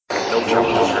No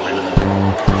challenges remaining.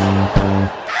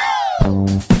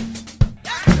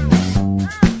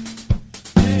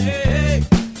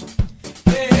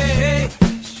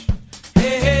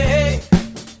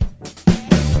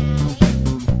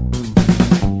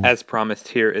 As promised,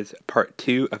 here is part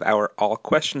 2 of our All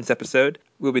Questions episode.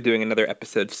 We'll be doing another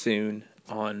episode soon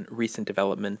on recent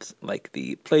developments like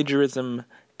the plagiarism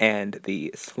and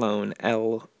the Sloan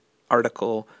L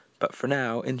article. But for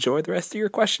now, enjoy the rest of your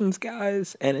questions,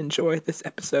 guys, and enjoy this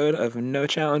episode of No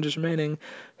Challenges Remaining,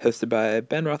 hosted by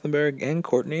Ben Rothenberg and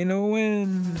Courtney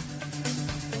Nguyen.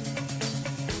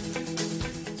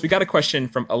 So we got a question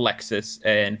from Alexis,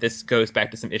 and this goes back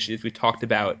to some issues we talked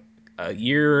about a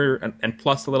year and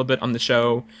plus a little bit on the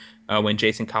show when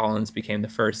Jason Collins became the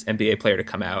first NBA player to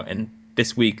come out. And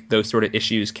this week, those sort of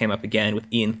issues came up again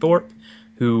with Ian Thorpe,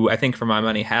 who I think, for my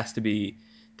money, has to be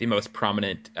the most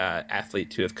prominent athlete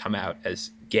to have come out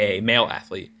as gay male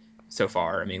athlete so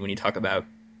far. I mean, when you talk about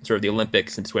sort of the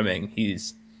Olympics and swimming,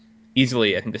 he's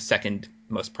easily, I think, the second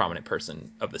most prominent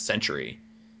person of the century,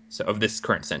 so of this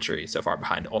current century so far,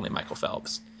 behind only Michael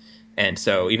Phelps. And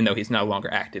so even though he's no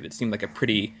longer active, it seemed like a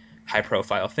pretty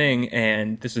high-profile thing,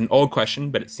 and this is an old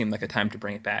question, but it seemed like a time to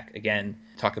bring it back again,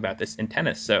 talk about this in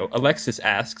tennis. So Alexis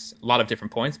asks a lot of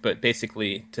different points, but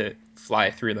basically to fly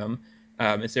through them,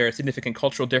 is there a significant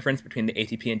cultural difference between the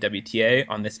ATP and WTA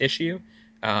on this issue?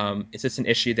 Is this an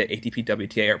issue that ATP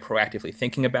WTA are proactively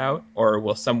thinking about, or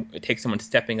will it take someone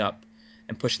stepping up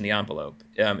and pushing the envelope?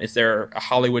 Is there a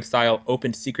Hollywood-style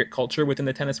open secret culture within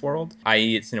the tennis world,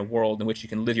 i.e. it's in a world in which you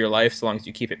can live your life so long as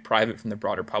you keep it private from the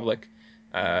broader public?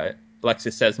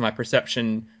 Alexis says, my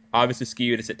perception obviously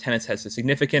skewed is that tennis has a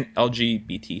significant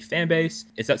LGBT fan base.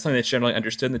 Is that something that's generally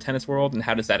understood in the tennis world, and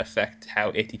how does that affect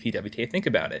how ATP WTA think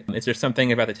about it? Is there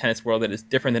something about the tennis world that is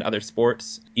different than other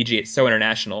sports, e.g. it's so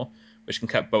international, which can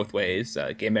cut both ways?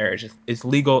 Gay marriage is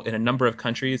legal in a number of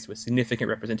countries with significant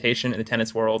representation in the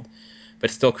tennis world, but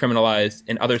still criminalized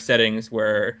in other settings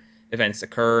where events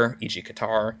occur, e.g.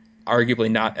 Qatar,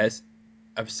 arguably not as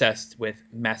obsessed with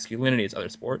masculinity as other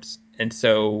sports. And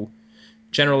so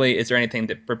generally, is there anything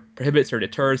that prohibits or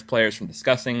deters players from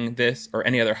discussing this or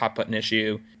any other hot button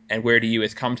issue? And where do you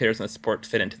as commentators on the sport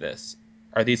fit into this?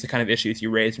 Are these the kind of issues you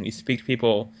raise when you speak to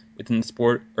people within the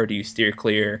sport, or do you steer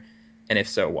clear? And if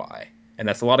so, why? And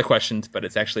that's a lot of questions, but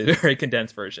it's actually a very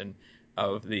condensed version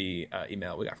of the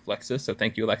email we got from Alexis. So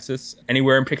thank you, Alexis.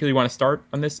 Anywhere in particular you want to start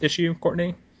on this issue,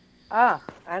 Courtney? I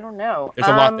don't know. There's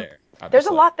a lot there. Obviously. There's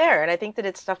a lot there, and I think that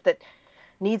it's stuff that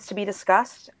needs to be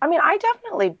discussed. I mean, I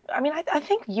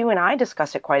think you and I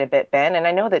discuss it quite a bit, Ben, and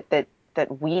I know that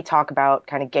we talk about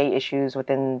kind of gay issues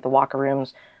within the locker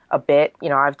rooms a bit. You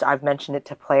know, I've mentioned it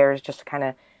to players just to kind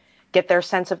of get their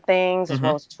sense of things, as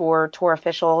well as tour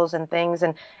officials and things.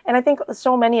 And I think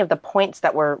so many of the points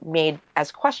that were made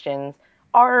as questions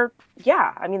are,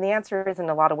 yeah, I mean, the answer is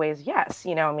in a lot of ways, yes.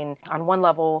 You know, I mean, on one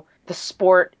level, the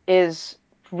sport is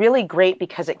really great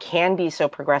because it can be so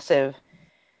progressive,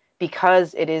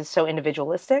 because it is so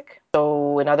individualistic.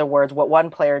 So in other words, what one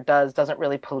player does doesn't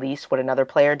really police what another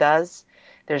player does.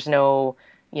 There's no,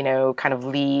 kind of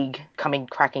league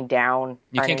cracking down.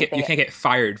 You can't get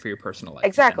fired for your personal life.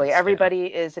 Exactly. Everybody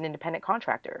is an independent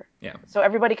contractor. Yeah. So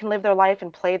everybody can live their life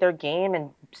and play their game and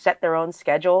set their own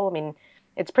schedule. I mean,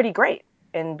 it's pretty great.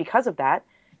 And because of that,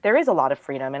 there is a lot of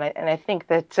freedom. And I think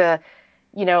that,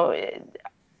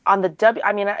 on the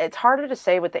I mean, it's harder to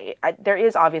say there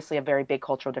is obviously a very big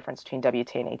cultural difference between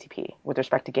WTA and ATP with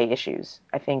respect to gay issues.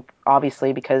 I think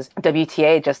obviously because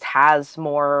WTA just has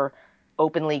more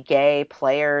openly gay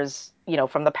players,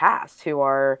 from the past who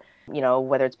are,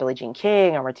 whether it's Billie Jean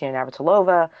King or Martina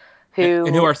Navratilova,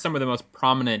 who are some of the most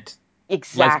prominent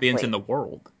lesbians in the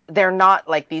world. They're not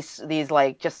like these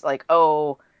like just like,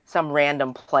 some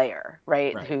random player,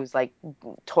 right? Who's like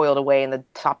toiled away in the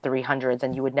top 300s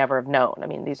and you would never have known. I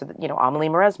mean, these are Amelie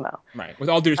Mauresmo. Right. With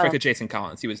all due respect to Jason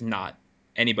Collins, he was not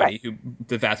anybody who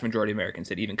the vast majority of Americans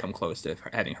had even come close to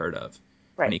having heard of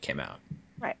when he came out.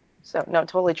 Right. So no,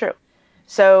 totally true.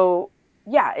 So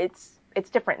yeah, it's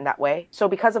different in that way. So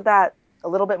because of that, a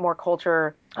little bit more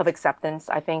culture of acceptance,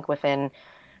 I think, within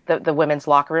the women's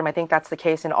locker room. I think that's the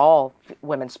case in all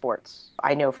women's sports.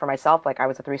 I know for myself, like I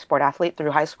was a 3-sport athlete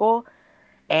through high school,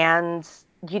 and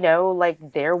like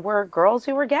there were girls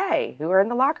who were gay who were in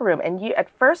the locker room, and at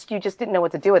first you just didn't know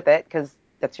what to do with it because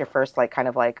that's your first like kind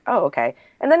of like, oh, okay,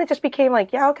 and then it just became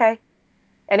like, yeah, okay,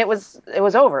 and it was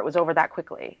over. It was over that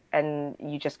quickly, and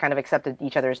you just kind of accepted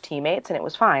each other as teammates, and it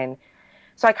was fine.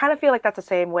 So I kind of feel like that's the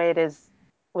same way it is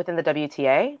within the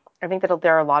WTA. I think that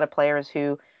there are a lot of players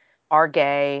who are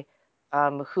gay,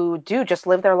 who do just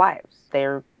live their lives.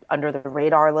 They're under the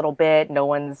radar a little bit. No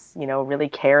one's, really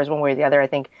cares one way or the other. I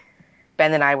think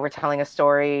Ben and I were telling a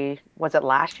story, was it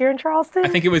last year in Charleston?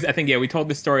 Yeah, we told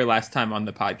this story last time on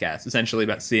the podcast, essentially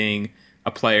about seeing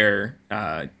a player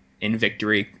in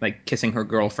victory, like kissing her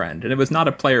girlfriend. And it was not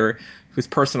a player whose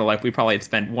personal life we probably had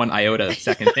spent one iota of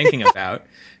second thinking about.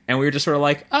 And we were just sort of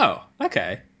like, oh,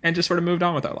 okay. And just sort of moved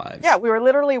on with our lives. Yeah, we were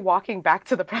literally walking back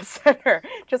to the press center,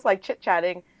 just like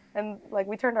chit-chatting. And like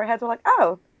we turned our heads, we're like,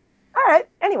 oh, all right,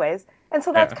 anyways. And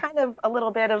so that's kind of a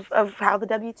little bit of how the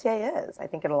WTA is, I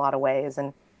think, in a lot of ways.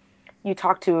 And you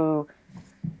talk to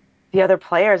the other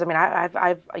players. I mean,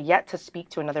 I've yet to speak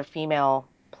to another female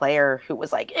player who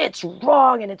was like, it's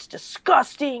wrong and it's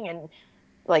disgusting. And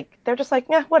like, they're just like,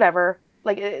 yeah, whatever.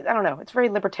 Like, I don't know. It's very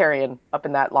libertarian up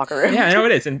in that locker room. Yeah, I know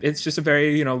it is. And it's just a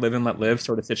very, live and let live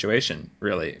sort of situation,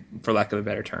 really, for lack of a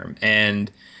better term. And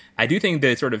I do think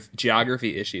the sort of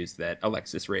geography issues that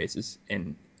Alexis raises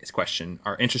in his question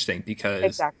are interesting because,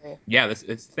 exactly. Yeah, it's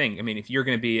the thing. I mean, if you're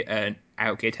going to be an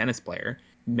out gay tennis player,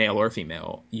 male or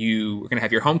female, you are going to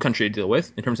have your home country to deal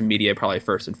with in terms of media, probably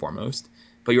first and foremost.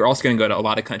 But you're also going to go to a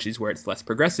lot of countries where it's less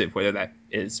progressive, whether that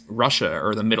is Russia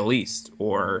or the Middle East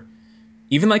or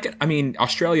even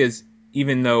Australia's,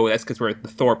 even though that's because we're at the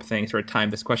Thorpe thing, sort of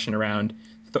timed this question around.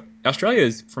 Australia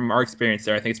is, from our experience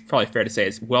there, I think it's probably fair to say,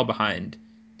 is well behind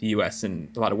the U.S.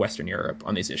 and a lot of Western Europe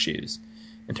on these issues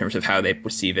in terms of how they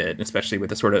perceive it, especially with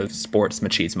the sort of sports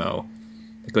machismo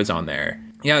that goes on there.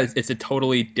 Yeah, it's a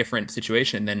totally different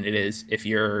situation than it is if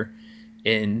you're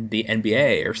in the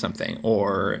NBA or something,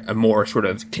 or a more sort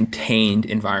of contained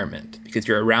environment, because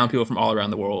you're around people from all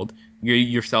around the world. You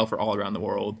yourself are all around the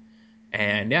world.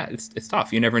 And yeah, it's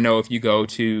tough. You never know if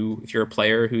you're a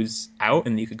player who's out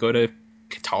and you could go to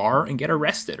Qatar and get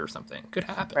arrested or something. Could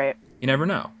happen. Right. You never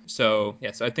know. So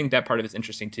yeah, so I think that part of it's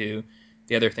interesting too.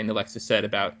 The other thing that Alexis said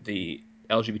about the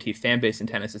LGBT fan base in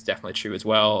tennis is definitely true as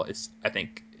well. I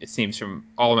think it seems from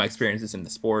all of my experiences in the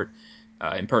sport,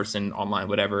 in person, online,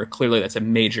 whatever, clearly that's a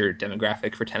major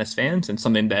demographic for tennis fans, and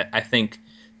something that I think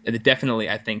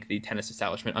the tennis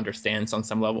establishment understands on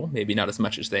some level. Maybe not as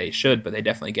much as they should, but they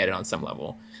definitely get it on some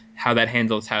level. How that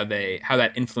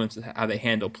influences how they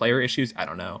handle player issues, I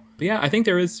don't know. But yeah, I think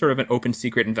there is sort of an open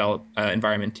secret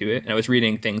environment to it. And I was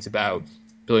reading things about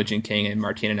Billie Jean King and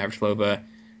Martina Navratilova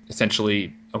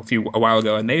essentially a while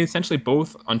ago, and they essentially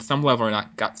both on some level or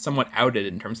not got somewhat outed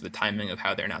in terms of the timing of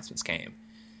how their announcements came.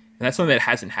 And that's something that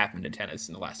hasn't happened in tennis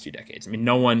in the last few decades. I mean,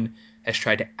 no one has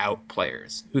tried to out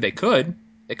players who they could.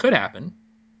 It could happen,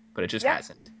 but it just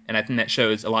hasn't. And I think that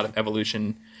shows a lot of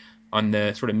evolution on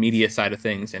the sort of media side of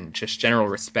things and just general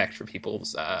respect for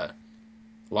people's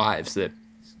lives that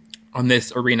on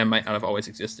this arena might not have always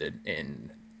existed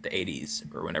in the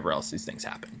 80s or whenever else these things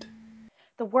happened.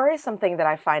 The worrisome thing that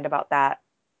I find about that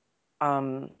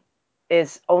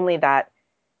is only that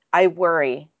I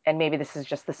worry, and maybe this is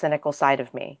just the cynical side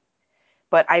of me,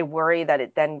 but I worry that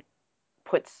it then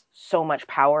puts so much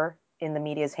power in the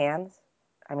media's hands.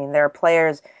 I mean, there are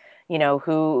players,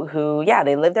 who, yeah,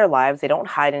 they live their lives. They don't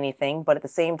hide anything. But at the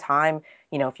same time,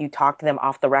 if you talk to them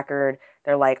off the record,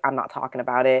 they're like, I'm not talking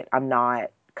about it. I'm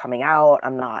not coming out.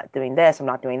 I'm not doing this. I'm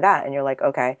not doing that. And you're like,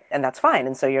 okay. And that's fine.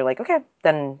 And so you're like, okay,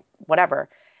 then whatever.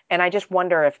 And I just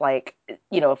wonder if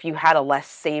if you had a less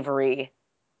savory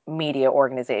media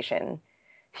organization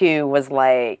who was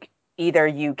like, either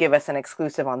you give us an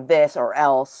exclusive on this or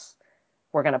else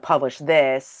we're going to publish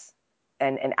this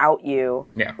and out you.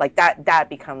 Yeah. Like that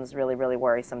becomes really, really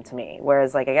worrisome to me.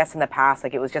 Whereas I guess in the past,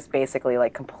 it was just basically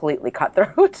completely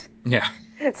cutthroat. Yeah.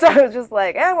 So it was just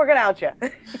like, we're going to out you,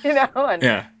 And,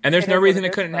 yeah. And there's no reason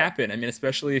it couldn't happen. I mean,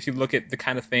 especially if you look at the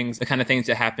kind of things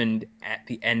that happened at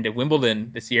the end of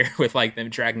Wimbledon this year with them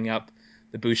dragging up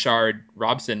the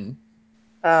Bouchard-Robson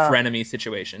frenemy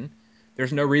situation.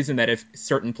 There's no reason that if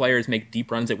certain players make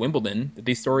deep runs at Wimbledon, that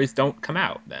these stories don't come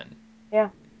out then. Yeah.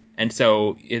 And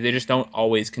so they just don't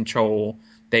always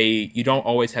you don't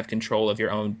always have control of your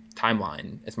own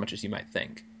timeline as much as you might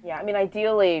think. Yeah, I mean,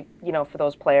 ideally, for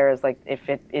those players, if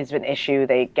it is an issue,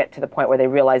 they get to the point where they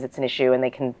realize it's an issue and they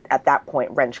can, at that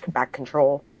point, wrench back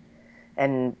control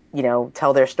and,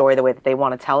 tell their story the way that they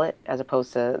want to tell it, as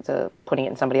opposed to putting it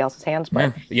in somebody else's hands.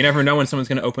 But you never know when someone's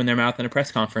going to open their mouth in a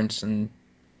press conference, and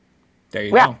there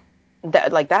you go.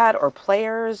 Like that, or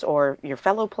players, or your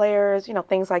fellow players,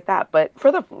 things like that. But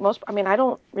for the most, I mean, I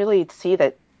don't really see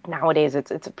that nowadays. It's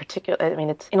a particular. I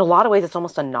mean, it's in a lot of ways, it's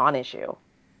almost a non-issue.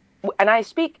 And I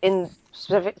speak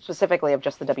specifically of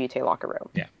just the WTA locker room.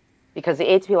 Yeah. Because the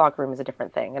ATP locker room is a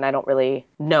different thing, and I don't really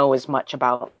know as much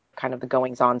about kind of the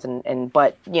goings-ons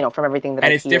but from everything that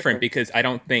and it's different because I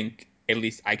don't think, at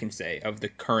least I can say, of the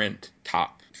current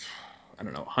top, I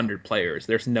don't know, 100 players.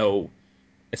 There's no,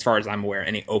 as far as I'm aware,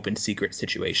 any open secret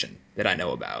situation that I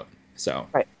know about. So,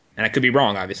 Right. and I could be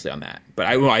wrong, obviously, on that. But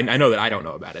I know that I don't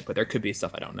know about it, but there could be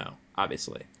stuff I don't know,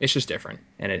 obviously. It's just different.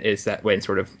 And it is that way in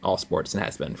sort of all sports and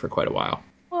has been for quite a while.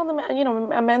 Well,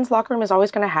 a men's locker room is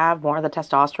always going to have more of the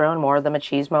testosterone, more of the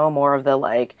machismo, more of the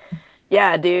like,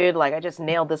 yeah, dude, like I just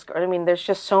nailed this. I mean, there's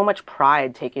just so much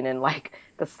pride taken in like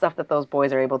the stuff that those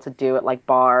boys are able to do at like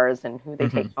bars and who they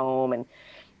take Mm-hmm. home and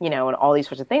and all these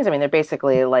sorts of things. I mean, they're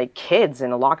basically like kids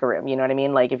in a locker room, you know what I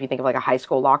mean? Like if you think of like a high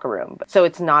school locker room. So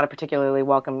it's not a particularly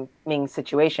welcoming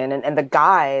situation. And the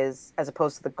guys, as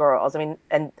opposed to the girls, I mean,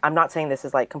 and I'm not saying this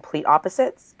is like complete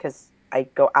opposites because I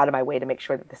go out of my way to make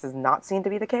sure that this is not seen to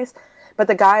be the case. But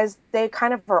the guys, they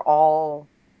kind of are all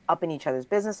up in each other's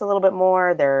business a little bit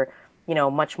more. They're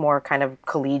much more kind of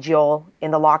collegial in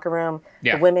the locker room. The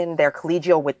Yeah. women, they're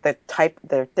collegial with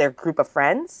their group of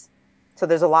friends. So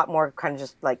there's a lot more kind of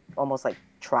just like almost like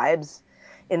tribes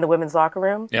in the women's locker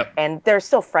room. Yep. And they're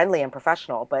still friendly and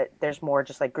professional, but there's more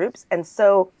just like groups. And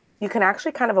so you can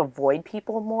actually kind of avoid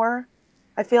people more,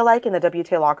 I feel like, in the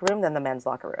WTA locker room than the men's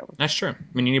locker room. That's true. I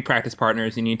mean, you need practice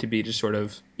partners. You need to be just sort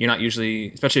of, you're not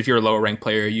usually, especially if you're a lower ranked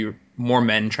player, you're more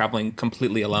men traveling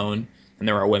completely alone than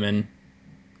there are women.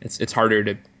 It's harder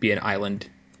to be an island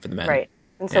for the men. Right.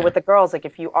 And so Yeah. with the girls, like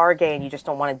if you are gay and you just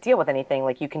don't want to deal with anything,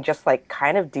 like you can just like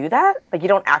kind of do that. Like you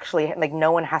don't actually like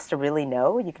no one has to really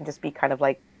know. You can just be kind of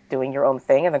like doing your own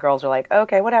thing and the girls are like,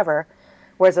 "Okay, whatever."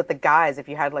 Whereas with the guys, if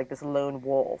you had like this lone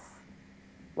wolf,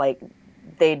 like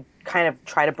they'd kind of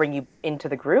try to bring you into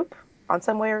the group on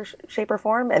some way or shape or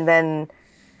form and then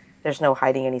there's no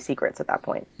hiding any secrets at that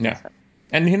point. Yeah. So,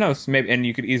 And who knows? Maybe, and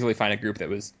you could easily find a group that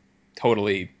was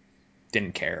totally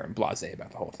didn't care and blasé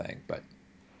about the whole thing, but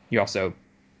you also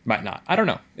might not. I don't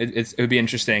know. It would be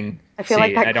interesting I to feel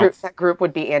like see. I that don't. group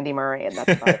would be Andy Murray and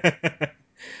that's about it.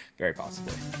 Very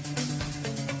possibly.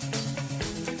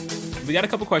 We got a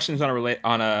couple questions on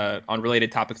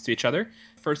related topics to each other.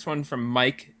 First one from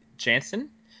Mike Jansen,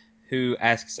 who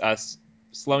asks us,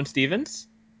 Sloane Stevens.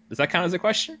 Does that count as a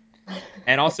question?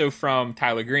 And also from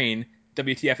Tyler Green,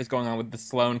 WTF is going on with the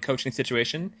Sloane coaching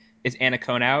situation? Is Anna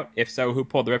Cohn out? If so, who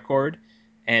pulled the ripcord?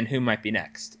 And who might be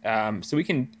next? So we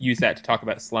can use that to talk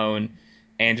about Sloane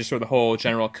and just sort of the whole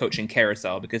general coaching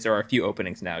carousel because there are a few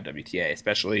openings now at WTA,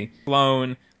 especially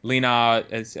Sloane. Lena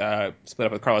is split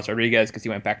up with Carlos Rodriguez because he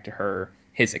went back to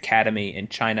his academy in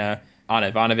China.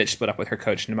 Ana Ivanovic split up with her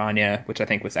coach Nemanja, which I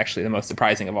think was actually the most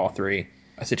surprising of all three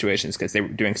situations because they were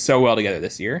doing so well together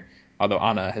this year. Although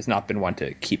Ana has not been one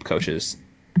to keep coaches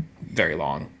very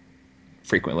long,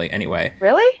 frequently anyway.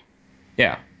 Really?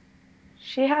 Yeah.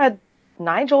 She had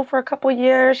Nigel for a couple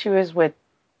years. She was with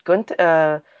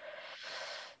the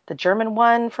German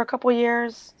one for a couple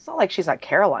years. It's not like she's not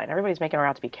Caroline. Everybody's making her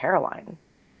out to be Caroline.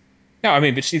 No, I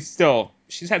mean, but she's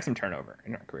had some turnover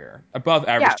in her career. Above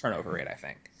Yeah, average turnover rate, I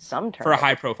think, some for a turnover.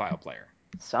 high profile player.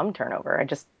 Some turnover. I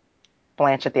just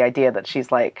blanch at the idea that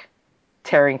she's like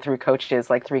tearing through coaches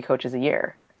like 3 coaches a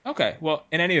year. Okay, well,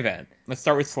 in any event, let's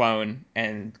start with Sloane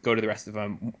and go to the rest of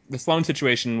them. The Sloane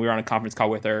situation, we were on a conference call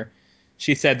with her.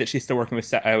 She said that she's still working with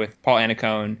Paul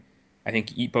Annacone. I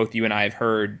think both you and I have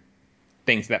heard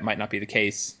things that might not be the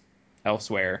case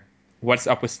elsewhere. What's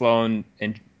up with Sloane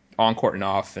and on court and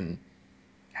off, and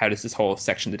how does this whole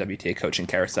section of the WTA coaching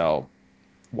carousel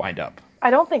wind up? I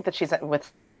don't think that she's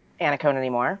with Anna Cohn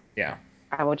anymore. Yeah.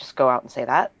 I will just go out and say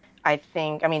that. I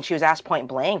mean, she was asked point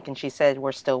blank and she said,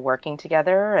 we're still working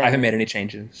together. I haven't And made any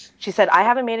changes. she said, I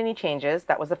haven't made any changes.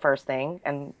 That was the first thing.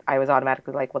 And I was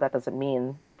automatically like, well, that doesn't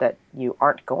mean that you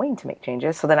aren't going to make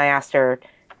changes. So then I asked her,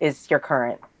 is your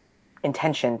current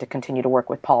intention to continue to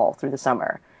work with Paul through the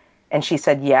summer? And she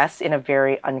said yes in a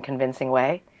very unconvincing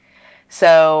way.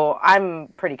 So I'm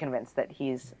pretty convinced that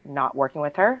he's not working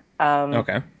with her.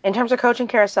 Okay. In terms of coaching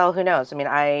carousel, who knows? I mean,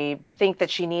 I think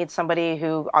that she needs somebody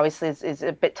who obviously is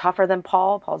a bit tougher than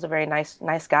Paul. Paul's a very nice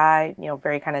guy,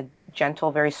 very kind of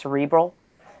gentle, very cerebral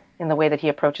in the way that he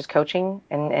approaches coaching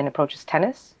and approaches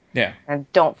tennis. Yeah. I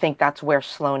don't think that's where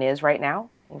Sloane is right now.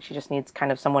 I think she just needs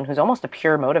kind of someone who's almost a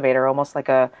pure motivator, almost like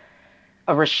a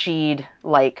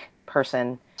Rashid-like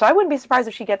person. So I wouldn't be surprised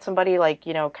if she gets somebody like,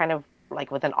 kind of like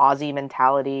with an Aussie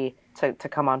mentality to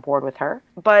come on board with her.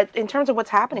 But in terms of what's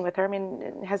happening with her, I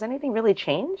mean, has anything really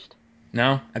changed?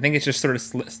 No, I think it's just sort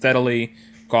of steadily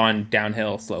gone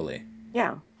downhill slowly.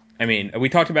 Yeah. I mean, we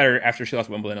talked about her after she lost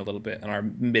Wimbledon a little bit on our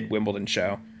mid-Wimbledon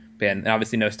show. And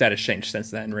obviously no status changed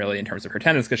since then, really, in terms of her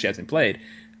tennis because she hasn't played.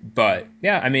 But,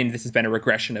 yeah, I mean, this has been a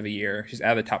regression of a year. She's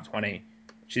out of the top 20.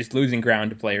 She's losing ground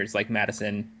to players like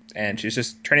Madison, and she's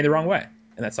just training the wrong way.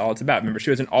 And that's all it's about. Remember, she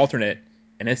was an alternate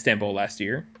in Istanbul last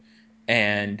year,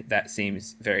 and that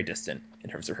seems very distant in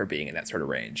terms of her being in that sort of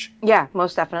range. Yeah,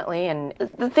 most definitely. And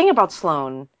the thing about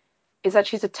Sloane is that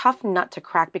she's a tough nut to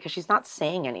crack because she's not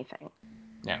saying anything.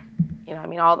 Yeah. I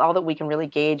mean, all that we can really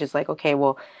gauge is like, okay,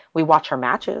 well, we watch her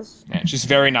matches. Yeah, she's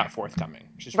very not forthcoming.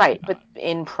 She's really Right, but not.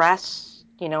 in press,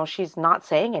 she's not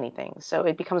saying anything. So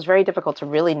it becomes very difficult to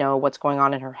really know what's going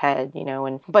on in her head,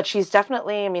 but she's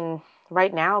definitely, I mean,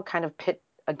 right now kind of pit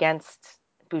against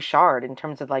Bouchard in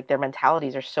terms of like their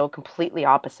mentalities are so completely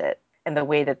opposite. And the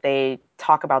way that they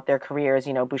talk about their careers,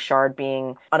 Bouchard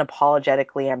being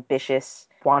unapologetically ambitious,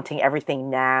 wanting everything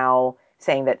now,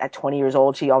 saying that at 20 years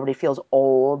old, she already feels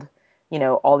old,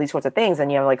 all these sorts of things.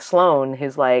 And you have like Sloane,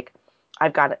 who's like,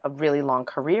 I've got a really long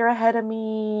career ahead of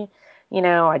me.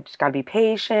 I just got to be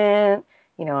patient.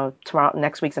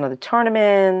 Next week's another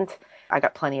tournament. I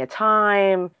got plenty of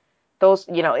time. Those,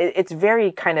 it's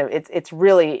very kind of, it's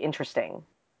really interesting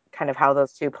kind of how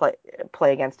those two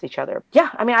play against each other. Yeah,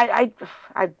 I mean,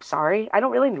 I'm sorry. I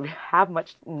don't really have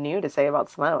much new to say about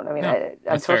Sloane. I mean, No,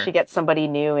 that's until fair. she gets somebody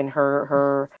new in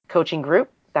her coaching group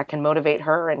that can motivate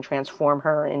her and transform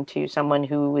her into someone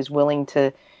who is willing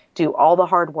to do all the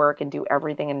hard work and do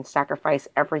everything and sacrifice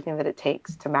everything that it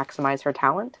takes to maximize her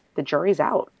talent, the jury's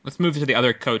out. Let's move to the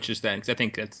other coaches then, because I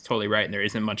think that's totally right, and there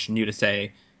isn't much new to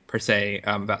say per se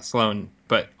about Sloane.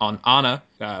 But on Anna,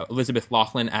 Elizabeth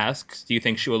Laughlin asks, do you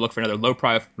think she will look for another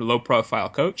low profile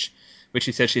coach, which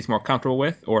she says she's more comfortable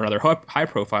with, or another high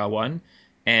profile one?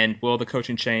 And will the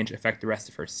coaching change affect the rest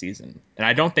of her season? And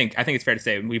I think it's fair to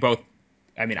say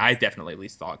I definitely at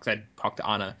least thought, because I talked to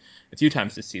Anna a few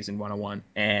times this season, 101,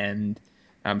 and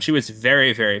she was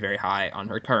very, very, very high on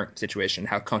her current situation,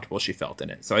 how comfortable she felt in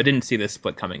it. So I didn't see this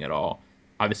split coming at all.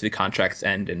 Obviously, contracts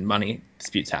end and money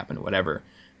disputes happen, whatever.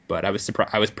 But I was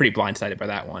surprised. I was pretty blindsided by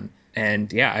that one.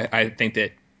 And yeah, I think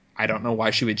that I don't know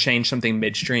why she would change something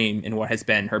midstream in what has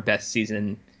been her best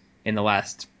season in the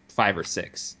last 5 or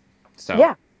 6. So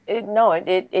Yeah,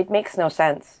 it makes no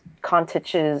sense.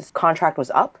 Kontich's contract was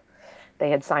up. They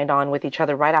had signed on with each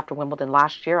other right after Wimbledon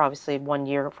last year. Obviously, 1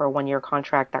 year for a 1 year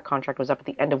contract. That contract was up at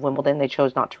the end of Wimbledon. They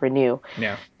chose not to renew.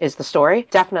 yeah, Is the story.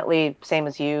 Definitely, same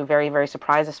as you, very, very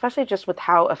surprised, especially just with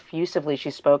how effusively she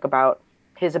spoke about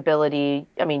his ability.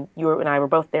 I mean, you and I were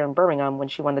both there in Birmingham when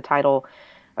she won the title,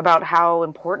 about how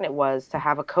important it was to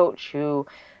have a coach who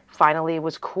finally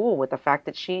was cool with the fact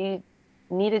that she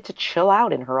needed to chill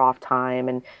out in her off time,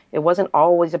 and it wasn't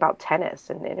always about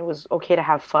tennis, and it was okay to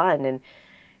have fun.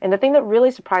 And the thing that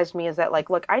really surprised me is that, like,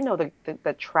 look, I know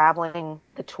the traveling,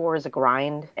 the tour is a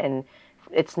grind, and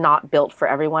it's not built for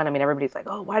everyone. I mean, everybody's like,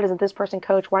 oh, why doesn't this person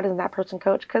coach? Why doesn't that person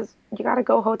coach? Because you got to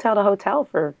go hotel to hotel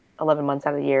for 11 months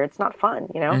out of the year. It's not fun.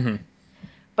 hmm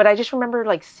But I just remember,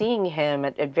 like, seeing him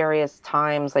at various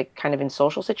times, like, kind of in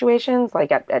social situations,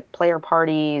 like at player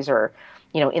parties or,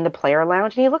 in the player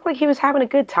lounge, and he looked like he was having a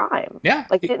good time. yeah.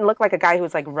 Like, didn't look like a guy who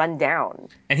was, like, run down.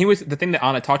 And he was the thing that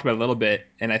Anna talked about a little bit,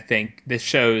 and I think this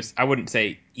shows, I wouldn't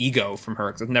say ego from her,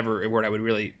 because it's never a word I would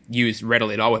really use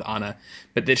readily at all with Anna,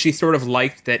 but that she sort of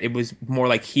liked that it was more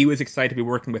like he was excited to be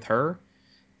working with her,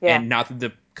 Yeah. and not that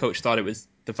the coach thought it was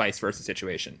the vice versa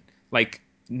situation. Like,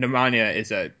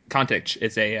 Nemanja Kontic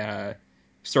is a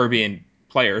Serbian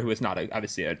player who is not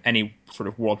obviously any sort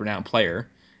of world-renowned player,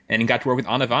 and he got to work with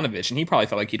Ana Ivanovic, and he probably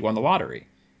felt like he'd won the lottery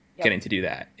Yep. getting to do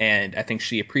that. And I think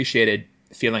she appreciated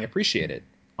feeling appreciated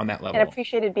on that And level.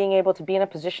 appreciated being able to be in a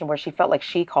position where she felt like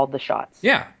she called the shots.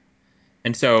 Yeah.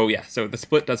 And so yeah, so the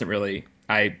split doesn't really.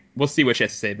 We'll see what she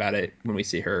has to say about it when we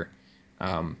see her.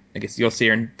 I guess you'll see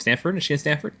her in Stanford. Is she in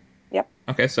Stanford? Yep.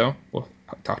 Okay, so we'll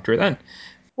talk to her then.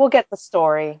 We'll get the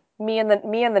story. Me and the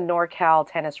NorCal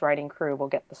tennis writing crew will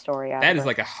get the story out That of is her.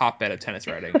 like a hotbed of tennis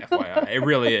writing, FYI. It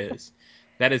really is.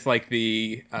 That is like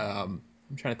the. I'm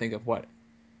trying to think of what.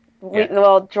 Yeah,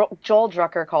 Joel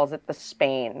Drucker calls it the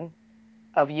Spain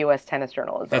of U.S. tennis that's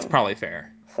journalism. probably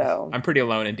fair. So I'm pretty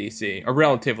alone in DC, or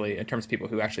relatively in terms of people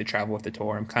who actually travel with the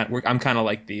tour. I'm kind of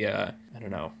like the I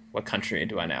don't know what country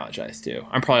do I analogize to.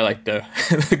 I'm probably like the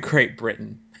the Great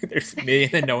Britain. There's me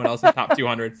and then no one else in top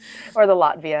 200. or the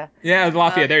Latvia. Yeah, Um,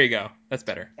 Latvia. There you go. That's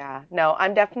better. yeah, no,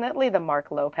 I'm definitely the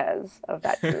Mark Lopez of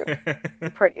that group.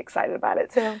 I'm pretty excited about it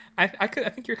too. I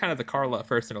think you're kind of the Carla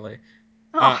personally.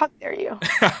 Oh, Uh, how dare you?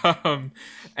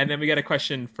 and then we get a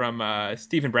question from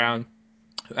Stephen Brown,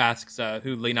 who asks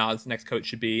who Li Na's next coach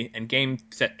should be, and Game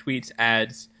Set Tweets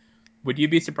adds, would you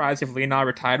be surprised if Li Na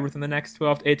retired within the next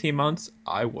 12 to 18 months?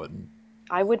 I wouldn't.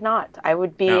 I would not. I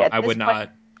would be No, at I this would point.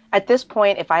 not. At this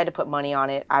point, if I had to put money on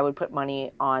it, I would put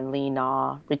money on Lee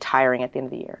Na retiring at the end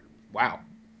of the year. Wow.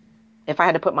 If I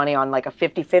had to put money on like a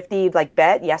 50-50 like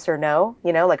bet, yes or no,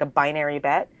 like a binary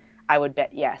bet, I would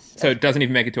bet yes. So it doesn't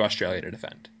even make it to Australia to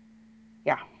defend.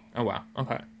 Yeah. Oh, wow.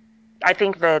 Okay. I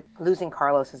think that losing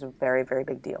Carlos is a very, very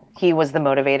big deal. He was the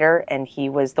motivator and he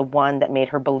was the one that made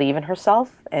her believe in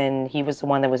herself. And he was the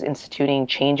one that was instituting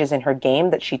changes in her game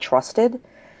that she trusted.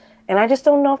 And I just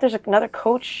don't know if there's another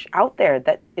coach out there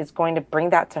that is going to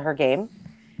bring that to her game.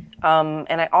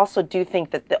 And I also do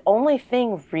think that the only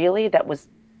thing really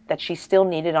that she still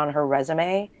needed on her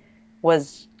resume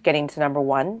was getting to number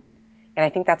one. And I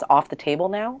think that's off the table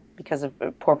now because of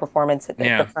poor performance at the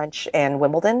Yeah. French and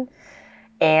Wimbledon.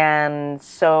 And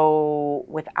so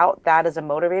without that as a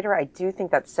motivator, I do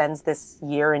think that sends this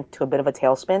year into a bit of a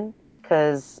tailspin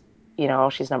because,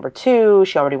 she's number two.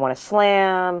 She already won a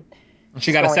slam. She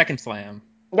She's got a going, second slam.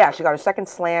 yeah, she got her second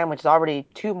slam, which is already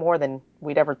two more than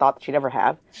we'd ever thought that she'd ever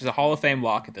have. She's a Hall of Fame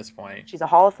lock at this point. She's a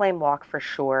Hall of Fame walk for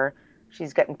sure.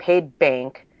 She's getting paid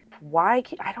bank. Why?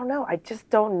 I don't know. I just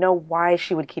don't know why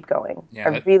she would keep going. Yeah,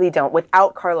 I really don't.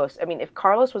 Without Carlos, I mean, if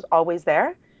Carlos was always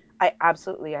there, I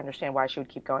absolutely understand why she would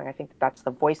keep going. I think that that's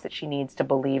the voice that she needs to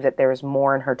believe that there is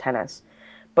more in her tennis.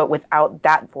 But without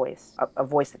that voice, a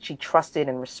voice that she trusted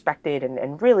and respected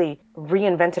and really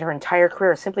reinvented her entire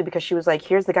career simply because she was like,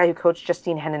 here's the guy who coached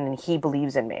Justine Henin and he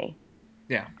believes in me.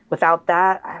 yeah. Without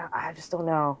that, I just don't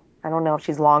know. I don't know if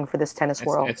she's long for this tennis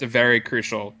world. It's a very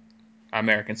crucial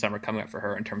American summer coming up for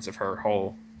her in terms of her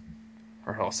whole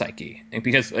psyche, and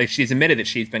because she's admitted that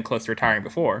she's been close to retiring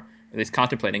before, at least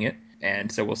contemplating it, and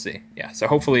so we'll see. Yeah, so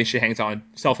hopefully she hangs on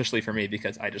selfishly for me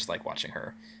because I just like watching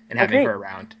her and having Agreed. her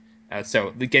around.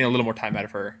 So getting a little more time out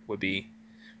of her would be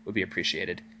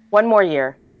appreciated. One more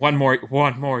year. One more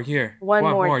year. One One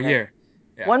more more year. year.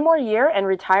 Yeah. One more year and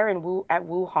retire at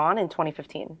Wuhan in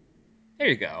 2015. There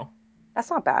you go. That's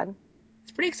not bad.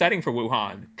 It's pretty exciting for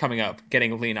Wuhan coming up,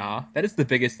 getting Li Na. That is the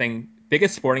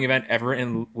biggest sporting event ever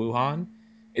in Wuhan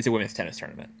is a women's tennis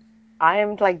tournament.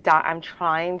 I'm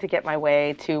trying to get my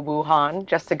way to Wuhan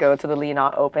just to go to the Li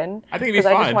Na Open I think it'd be because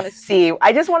I just fun. want to see.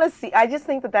 I just want to see. I just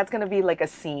think that that's going to be like a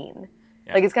scene.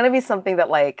 Yeah. Like it's going to be something that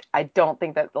like I don't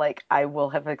think that like I will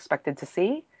have expected to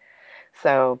see.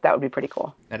 So that would be pretty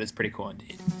cool. That is pretty cool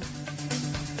indeed.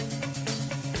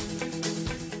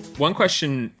 One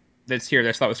question that's here that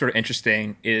I thought was sort of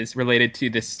interesting is related to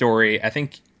this story. I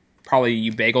think probably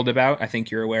you bageled about. I think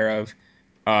you're aware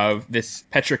of this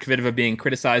Petra Kvitova being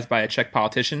criticized by a Czech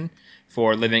politician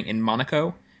for living in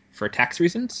Monaco for tax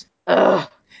reasons. Ugh.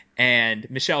 And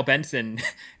Michelle Benson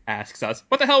asks us,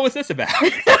 "What the hell was this about?"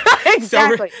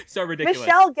 Exactly. So ridiculous.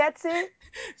 Michelle gets it.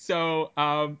 So,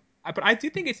 but I do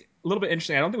think it's a little bit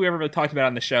interesting. I don't think we ever really talked about it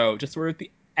on the show. Just sort of the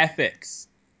ethics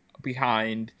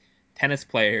behind tennis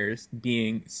players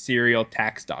being serial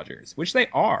tax dodgers, which they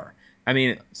are. I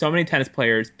mean, so many tennis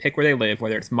players pick where they live,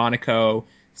 whether it's Monaco,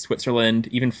 Switzerland,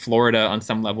 even Florida on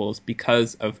some levels,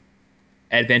 because of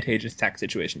advantageous tax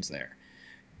situations there.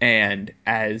 And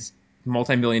as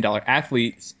multi-million-dollar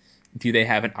athletes, do they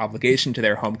have an obligation to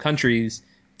their home countries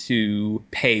to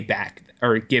pay back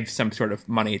or give some sort of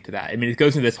money to that? I mean, it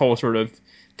goes into this whole sort of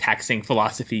taxing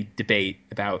philosophy debate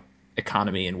about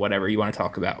economy and whatever you want to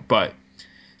talk about. But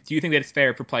do you think that it's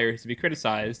fair for players to be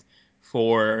criticized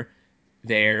for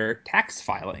their tax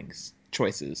filings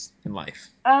choices in life?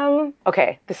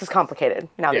 Okay, this is complicated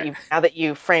now Yeah. that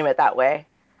you frame it that way.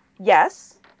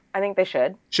 Yes, I think they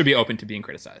should. Should be open to being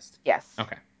criticized. Yes.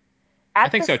 Okay. I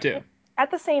think so too.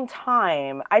 At the same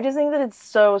time, I just think that it's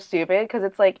so stupid because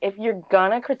it's like if you're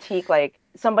gonna critique like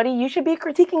somebody, you should be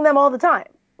critiquing them all the time.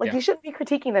 Like Yeah. you shouldn't be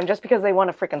critiquing them just because they won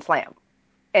a freaking slam,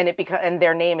 and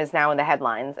their name is now in the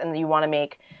headlines, and you want to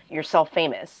make yourself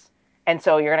famous. And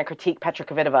so you're gonna critique Petra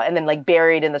Kvitova, and then like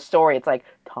buried in the story, it's like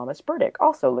Thomas Burdick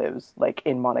also lives like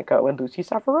in Monaco, and Lucy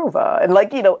Safarova, and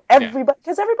like everybody,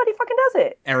 because everybody fucking does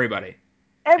it. Everybody.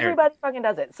 Everybody fucking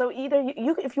does it. So either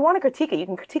you if you want to critique it, you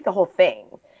can critique the whole thing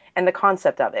and the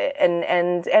concept of it.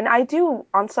 And I do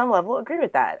on some level agree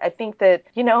with that. I think that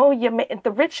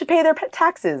the rich should pay their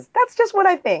taxes. That's just what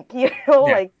I think.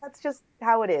 Like that's just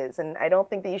how it is. And I don't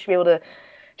think that you should be able to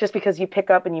just because you pick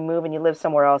up and you move and you live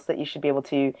somewhere else that you should be able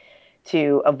to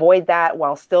avoid that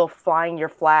while still flying your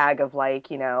flag of like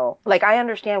I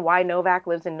understand why Novak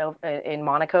lives in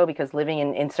Monaco because living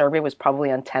in Serbia was probably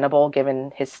untenable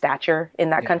given his stature in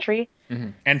that country.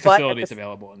 Mm-hmm. And facilities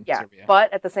available in Serbia.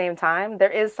 But at the same time,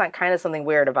 there is kind of something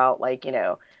weird about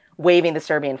waving the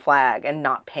Serbian flag and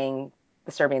not paying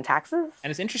the Serbian taxes.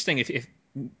 And it's interesting if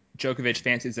Djokovic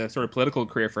fancies a sort of political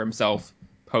career for himself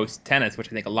post tennis, which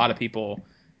I think a lot of people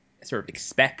sort of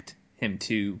expect him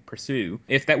to pursue.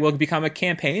 If that will become a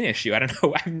campaign issue, I don't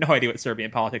know. I have no idea what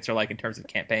Serbian politics are like in terms of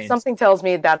campaigns. Something tells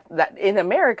me that in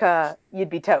America you'd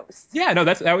be toast. Yeah, no,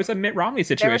 that was a Mitt Romney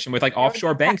situation with like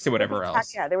offshore banks or whatever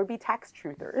else. Yeah, there would be tax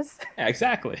truthers. Yeah,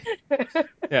 exactly.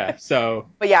 Yeah, so.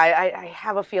 But yeah, I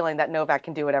have a feeling that Novak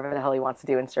can do whatever the hell he wants to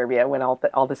do in Serbia when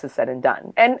all this is said and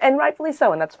done, and rightfully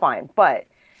so, and that's fine. But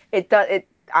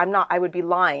I would be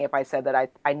lying if I said that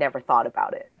I never thought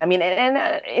about it. I mean,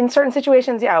 and in certain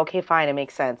situations, yeah, okay, fine, it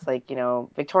makes sense. Like,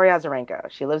 Victoria Azarenka,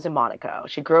 she lives in Monaco.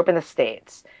 She grew up in the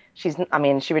States. She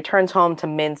returns home to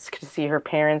Minsk to see her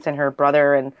parents and her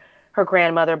brother and her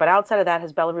grandmother. But outside of that,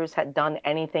 has Belarus had done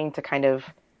anything to kind of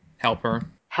help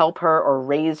her or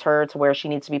raise her to where she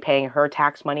needs to be paying her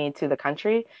tax money to the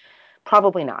country?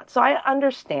 Probably not. So I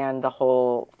understand the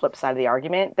whole flip side of the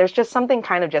argument. There's just something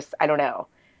kind of just, I don't know,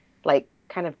 like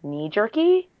kind of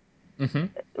knee-jerky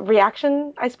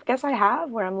reaction, I guess I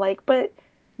have, where I'm like, but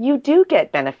you do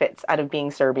get benefits out of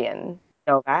being Serbian,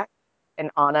 Novak and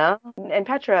Anna and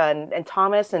Petra and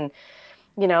Thomas and,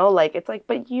 like, it's like,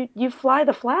 but you fly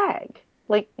the flag.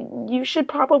 Like, you should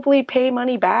probably pay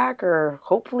money back, or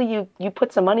hopefully you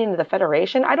put some money into the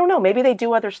federation. I don't know. Maybe they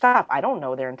do other stuff. I don't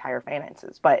know their entire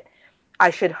finances, but I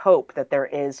should hope that there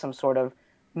is some sort of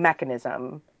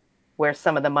mechanism where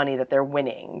some of the money that they're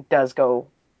winning does go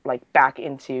like back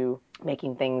into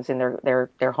making things in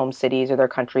their home cities or their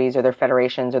countries or their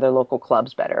federations or their local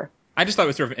clubs better. I just thought it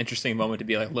was sort of an interesting moment to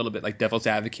be like a little bit like devil's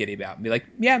advocate about and be like,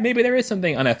 yeah, maybe there is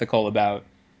something unethical about,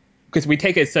 because we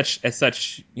take it as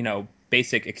such,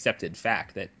 basic accepted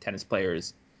fact that tennis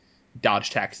players dodge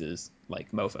taxes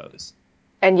like mofos.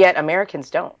 And yet Americans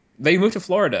don't. They move to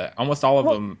Florida. Almost all of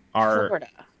them are. Florida.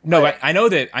 No, but I know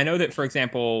that, for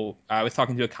example, I was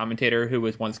talking to a commentator who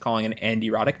was once calling an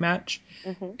Andy Roddick match,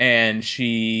 and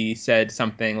she said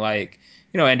something like,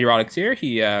 Andy Roddick's here.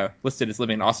 He listed as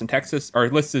living in Austin, Texas, or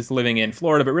listed as living in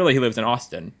Florida, but really he lives in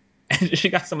Austin. And she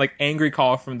got some like angry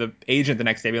call from the agent the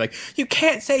next day, be like, "You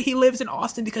can't say he lives in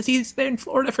Austin because he's been in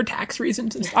Florida for tax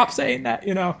reasons, and stop saying that."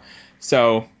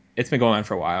 So it's been going on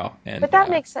for a while. And but that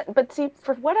makes sense. But see,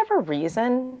 for whatever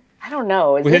reason, I don't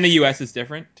know. Within the U.S. is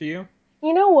different to you.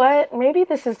 You know what? Maybe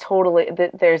this is totally.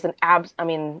 There's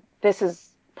an this is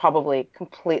probably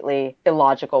completely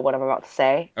illogical what I'm about to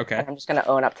say. Okay. And I'm just going to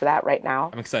own up to that right now.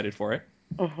 I'm excited for it.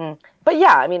 But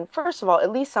yeah, first of all,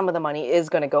 at least some of the money is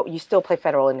going to go. You still pay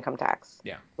federal income tax,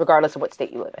 regardless of what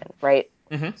state you live in, right?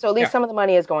 So at least some of the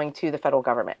money is going to the federal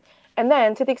government. And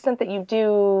then to the extent that you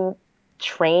do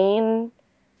train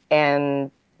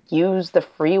and use the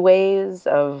freeways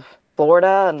of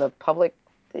Florida and the public,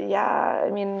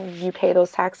 you pay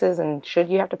those taxes, and should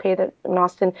you have to pay that in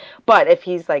Austin? But if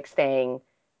he's like staying,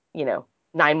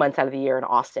 9 months out of the year in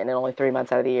Austin and only 3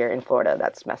 months out of the year in Florida,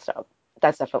 that's messed up.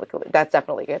 That's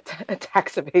definitely a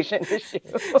tax evasion issue.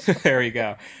 There you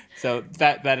go. So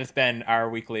that has been our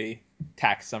weekly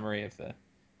tax summary of the.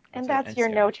 And that's your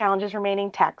No Challenges Remaining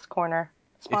Tax Corner,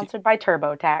 sponsored by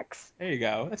TurboTax. There you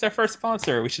go. That's our first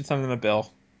sponsor. We should send them a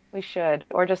bill. We should,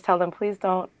 or just tell them, please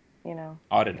don't,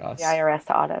 audit us. The IRS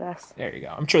to audit us. There you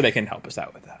go. I'm sure they can help us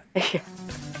out with that. Yeah.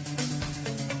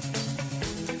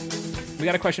 We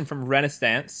got a question from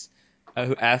Renaissance,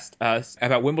 who asked us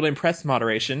about Wimbledon press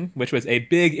moderation, which was a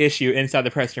big issue inside the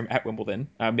press room at Wimbledon.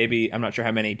 Maybe, I'm not sure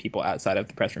how many people outside of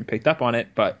the press room picked up on it,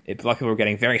 but a lot of people were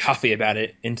getting very huffy about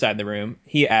it inside the room.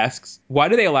 He asks, why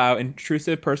do they allow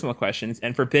intrusive personal questions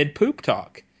and forbid poop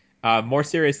talk? More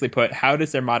seriously put, how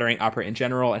does their moderating operate in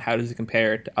general, and how does it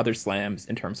compare to other slams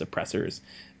in terms of pressers?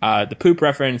 The poop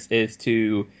reference is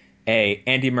to a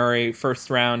Andy Murray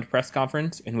first round press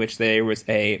conference in which there was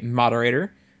a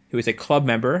moderator who is a club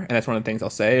member, and that's one of the things I'll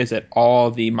say, is that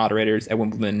all the moderators at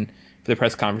Wimbledon for the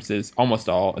press conferences, almost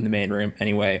all in the main room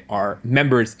anyway, are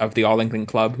members of the All England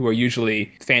Club, who are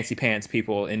usually fancy pants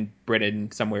people in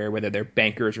Britain somewhere, whether they're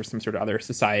bankers or some sort of other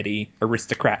society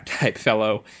aristocrat type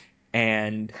fellow.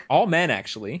 And all men,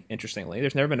 actually, interestingly.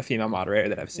 There's never been a female moderator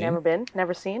that I've seen.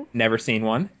 Never seen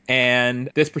one.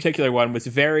 And this particular one was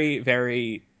very,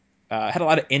 very... had a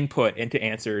lot of input into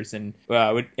answers, and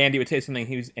Andy would say something,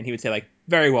 he would say like,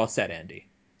 "Very well said, Andy.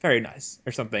 Very nice,"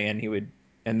 or something,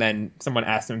 and then someone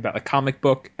asked him about a comic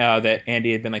book that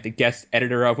Andy had been like the guest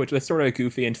editor of, which was sort of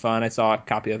goofy and fun. I saw a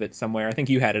copy of it somewhere. I think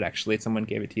you had it, actually. Someone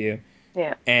gave it to you.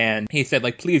 Yeah. And he said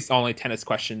like, please, only tennis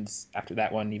questions after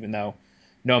that one, even though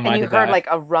no one minded that. And you heard like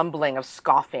a rumbling of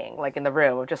scoffing, like in the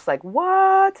room, of just like,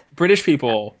 what? British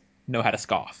people know how to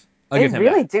scoff. They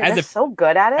really do. They're so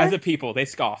good at it. As a people, they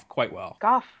scoff quite well.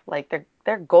 Like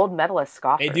they're gold medalist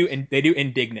scoffers. They do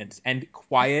indignance and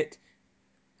quiet,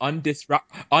 undisruptive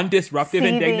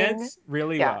Seething, indignance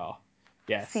really well.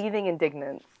 Yes. Seething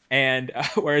indignance. And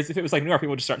whereas if it was like New York,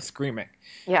 people would just start screaming.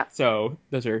 Yeah. So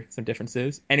those are some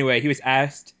differences. Anyway, he was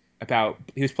asked about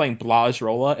he was playing Blas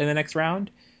Rolla in the next round,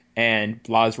 and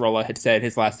Blas Rolla had said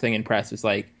his last thing in press was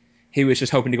like he was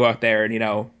just hoping to go out there and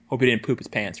hope he didn't poop his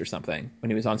pants or something when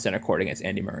he was on center court against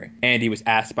Andy Murray. And he was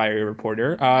asked by a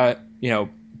reporter,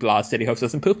 Blas said he hopes he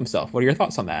doesn't poop himself. What are your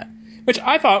thoughts on that? Which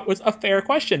I thought was a fair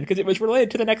question because it was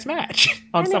related to the next match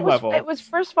on some level. It was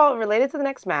first of all related to the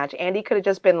next match. Andy could have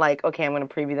just been like, "Okay, I'm going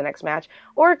to preview the next match,"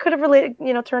 or it could have related,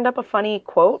 turned up a funny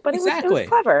quote. But it was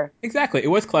clever. Exactly,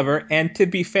 it was clever. And to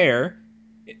be fair,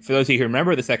 for those of you who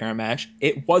remember the second round match,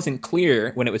 it wasn't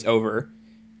clear when it was over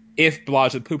if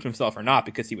Blas had pooped himself or not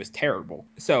because he was terrible.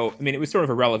 So I mean, it was sort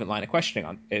of a relevant line of questioning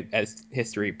on it, as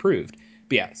history proved.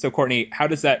 But yeah, so Courtney, how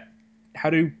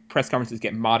do press conferences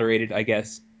get moderated, I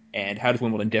guess? And how does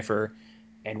Wimbledon differ,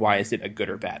 and why is it a good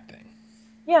or bad thing?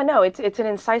 Yeah, no, it's an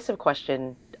incisive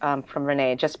question from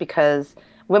Renee, just because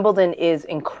Wimbledon is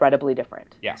incredibly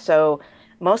different. Yeah. So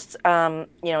most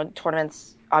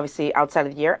tournaments, obviously outside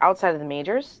of the year, outside of the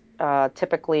majors,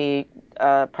 typically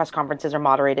press conferences are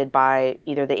moderated by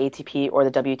either the ATP or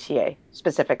the WTA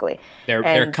specifically.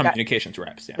 They're communications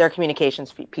reps. Yeah. They're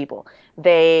communications people.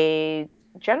 They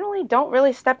generally don't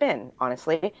really step in,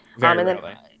 honestly. Very rarely.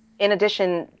 Then, in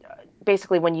addition,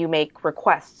 basically when you make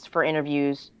requests for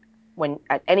interviews when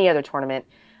at any other tournament,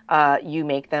 you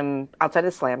make them outside of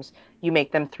the slams, you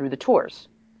make them through the tours.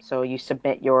 So you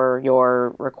submit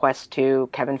your request to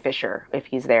Kevin Fisher if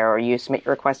he's there, or you submit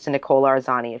your request to Nicola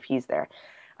Arzani if he's there.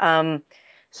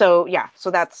 So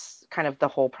that's kind of the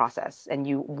whole process. And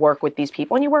you work with these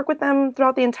people and you work with them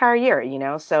throughout the entire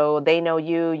year, so they know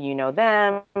you, you know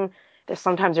them.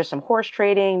 Sometimes there's some horse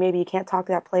trading. Maybe you can't talk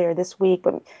to that player this week,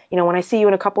 but when I see you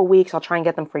in a couple weeks, I'll try and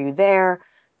get them for you there.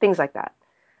 Things like that.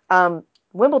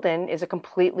 Wimbledon is a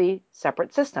completely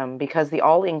separate system because the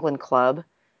All England Club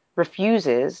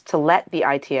refuses to let the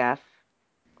ITF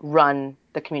run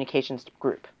the communications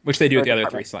group. Which they do at the other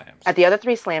three slams. At the other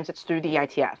three slams, it's through the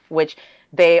ITF, which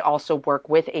they also work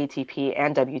with ATP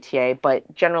and WTA,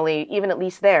 but generally, even at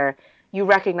least there, you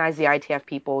recognize the ITF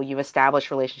people, you've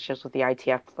established relationships with the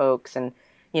ITF folks, and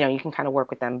you can kind of work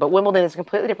with them. But Wimbledon is a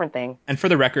completely different thing. And for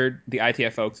the record, the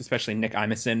ITF folks, especially Nick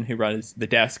Imison, who runs the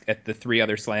desk at the three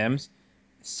other slams,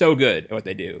 so good at what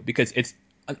they do because it's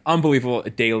an unbelievable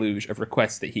deluge of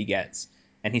requests that he gets.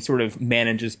 And he sort of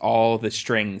manages all the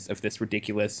strings of this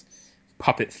ridiculous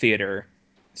puppet theater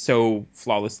so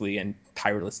flawlessly and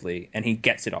tirelessly, and he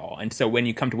gets it all. And so when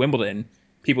you come to Wimbledon,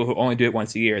 people who only do it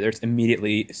once a year, there's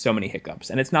immediately so many hiccups.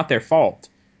 And it's not their fault,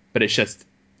 but it's just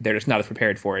they're just not as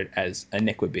prepared for it as a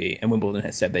Nick would be. And Wimbledon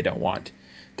has said they don't want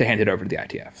to hand it over to the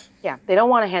ITF. Yeah, they don't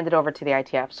want to hand it over to the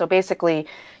ITF. So basically,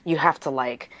 you have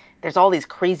to there's all these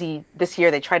crazy, this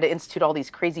year they tried to institute all these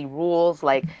crazy rules.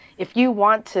 Like, if you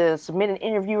want to submit an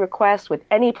interview request with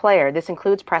any player, this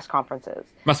includes press conferences.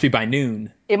 Must be by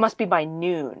noon. It must be by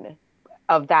noon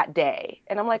of that day.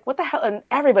 And I'm like, what the hell? And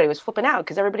everybody was flipping out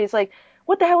because everybody's like,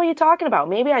 what the hell are you talking about?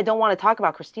 Maybe I don't want to talk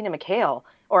about Christina McHale,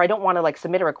 or I don't want to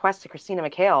submit a request to Christina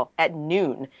McHale at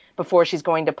noon before she's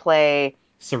going to play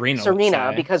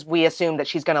Serena because we assume that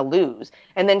she's going to lose.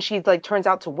 And then she turns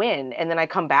out to win. And then I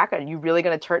come back, are you really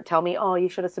going to tell me, oh, you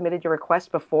should have submitted your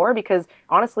request before? Because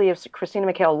honestly, if Christina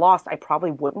McHale lost, I probably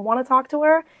wouldn't want to talk to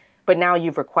her. But now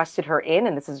you've requested her in,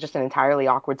 and this is just an entirely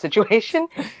awkward situation.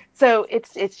 So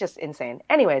it's just insane.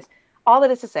 Anyways, all that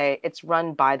is to say, it's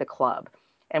run by the club.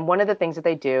 And one of the things that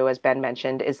they do, as Ben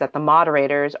mentioned, is that the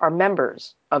moderators are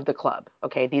members of the club.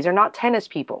 Okay, these are not tennis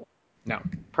people. No.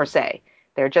 Per se.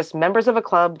 They're just members of a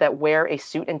club that wear a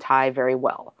suit and tie very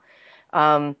well.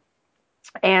 And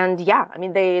yeah, I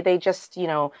mean, they just,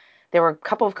 there were a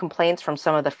couple of complaints from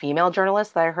some of the female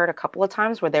journalists that I heard a couple of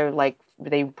times where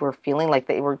they were feeling like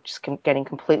they were just getting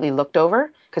completely looked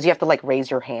over because you have to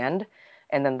raise your hand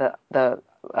and then the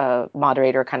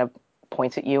moderator kind of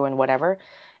points at you and whatever.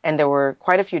 And there were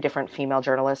quite a few different female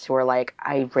journalists who were like,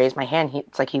 I raised my hand.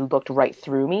 It's like he looked right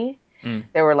through me. Mm.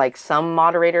 There were some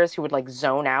moderators who would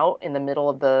zone out in the middle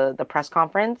of the press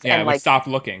conference. Yeah, and would stop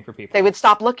looking for people. They would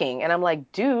stop looking. And I'm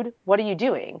like, dude, what are you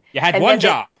doing? You had one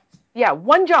job.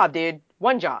 One job, dude.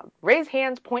 One job. Raise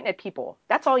hands, point at people.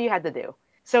 That's all you had to do.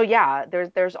 So yeah,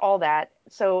 there's all that.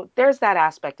 So there's that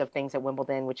aspect of things at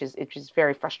Wimbledon, which is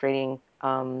very frustrating.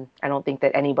 I don't think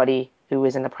that anybody who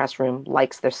is in the press room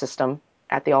likes their system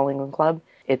at the All England Club.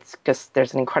 It's just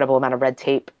there's an incredible amount of red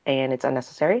tape, and it's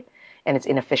unnecessary, and it's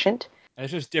inefficient. And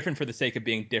it's just different for the sake of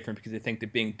being different because they think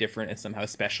that being different is somehow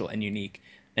special and unique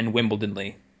and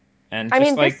Wimbledonly. And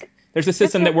there's a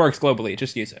system that works globally.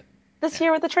 Just use it. This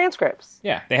year with the transcripts.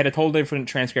 Yeah, they had a totally different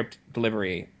transcript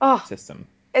delivery system.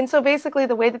 And so basically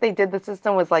the way that they did the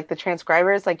system was like the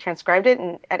transcribers like transcribed it,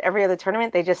 and at every other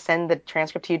tournament they just send the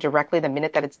transcript to you directly the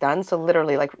minute that it's done. So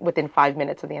literally like within 5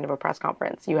 minutes of the end of a press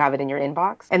conference, you have it in your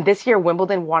inbox. And this year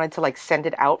Wimbledon wanted to like send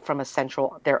it out from a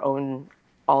central, their own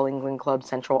All England Club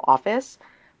central office.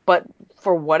 But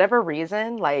for whatever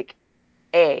reason, like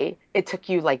it took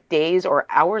you like days or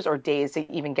hours or days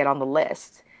to even get on the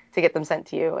list to get them sent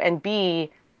to you. And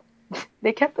B,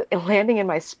 they kept landing in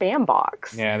my spam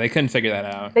box. Yeah, they couldn't figure that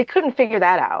out. They couldn't figure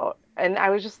that out. And I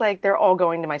was just like, they're all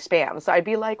going to my spam. So I'd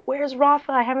be like, where's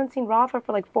Rafa? I haven't seen Rafa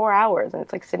for like 4 hours. And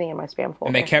it's like sitting in my spam And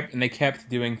folder. they kept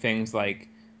doing things like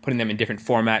putting them in different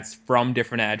formats from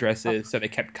different addresses, so they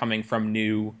kept coming from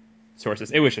new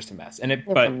sources. It was just a mess. It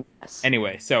was But a mess.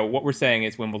 anyway, so what we're saying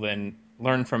is Wimbledon,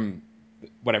 learn from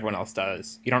what everyone else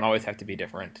does. You don't always have to be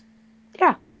different.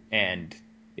 Yeah. And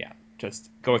yeah,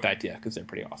 just go with the idea because they're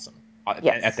pretty awesome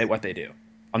Yes. at what they do.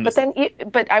 On But this,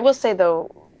 but I will say though,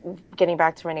 getting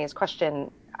back to Renee's question,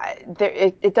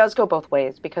 it does go both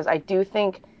ways because I do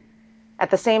think at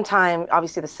the same time,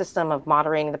 obviously the system of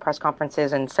moderating the press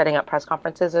conferences and setting up press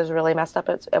conferences is really messed up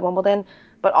at Wimbledon.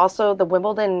 But also the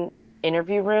Wimbledon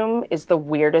interview room is the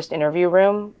weirdest interview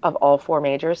room of all four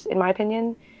majors, in my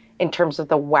opinion, in terms of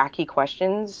the wacky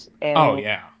questions oh and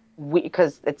yeah,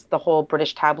 because it's the whole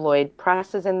British tabloid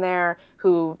press is in there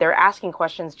who they're asking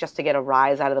questions just to get a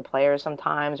rise out of the players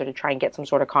sometimes or to try and get some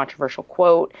sort of controversial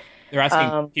quote. they're asking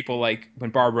Um, people like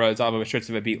when Barbara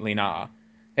Zalova beat Lina,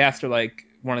 they asked her like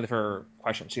one of her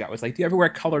questions she got was like, "Do you ever wear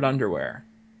colored underwear?"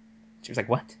 She was like,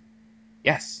 "What?"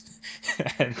 Yes.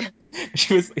 And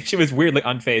she was weirdly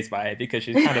unfazed by it because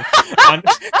she's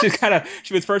kind of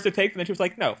she was first to take, and then she was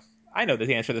like, "No, I know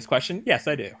the answer to this question. Yes,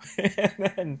 I do."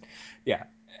 And then yeah,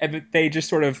 and they just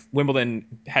sort of Wimbledon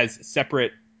has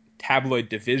separate tabloid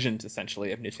divisions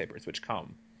essentially of newspapers which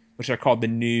are called the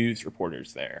news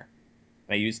reporters there.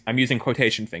 And I'm using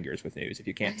quotation fingers with news if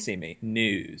you can't see me.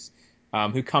 News,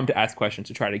 who come to ask questions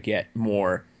to try to get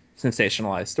more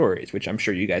sensationalized stories, which I'm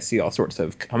sure you guys see all sorts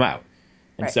of come out.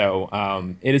 And right.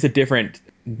 so it is a different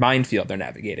minefield they're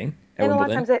navigating at And a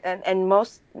lot of Wimbledon. times, and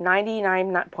most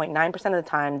 99.9% of the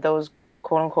time, those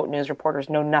quote unquote news reporters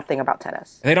know nothing about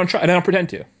tennis. And they don't try. They don't pretend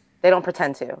to. They don't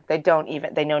pretend to. They don't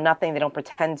even, they know nothing. They don't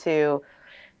pretend to.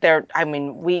 I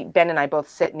mean, Ben and I both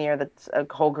sit near a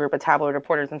whole group of tabloid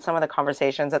reporters, and some of the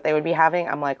conversations that they would be having,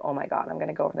 I'm like, oh my God, I'm going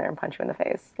to go over there and punch you in the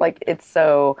face. Like, it's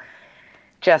so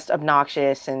just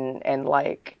obnoxious and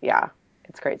like, yeah,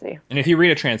 it's crazy. And if you read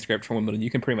a transcript from Wimbledon,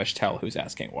 you can pretty much tell who's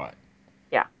asking what.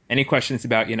 Yeah. Any questions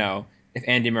about if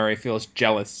Andy Murray feels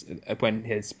jealous when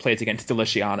his plays against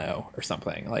Feliciano or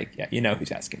something, like yeah, you know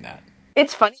who's asking that.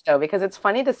 It's funny though, because it's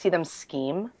funny to see them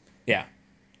scheme. Yeah,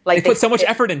 they Like put so much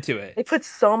effort into it. they put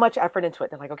so much effort into it.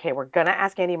 They're like, okay, we're gonna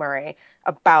ask Andy Murray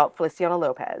about Feliciano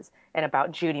Lopez and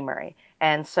about Judy Murray.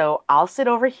 And so I'll sit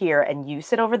over here and you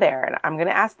sit over there and I'm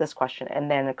gonna ask this question.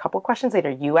 And then a couple questions later,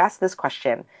 you ask this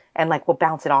question and like we'll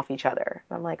bounce it off each other.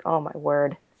 I'm like, oh my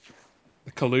word. The Which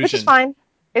is collusion. fine.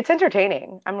 It's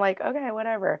entertaining. I'm like, okay,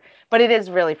 whatever. But it is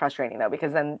really frustrating though,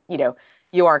 because then,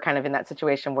 you are kind of in that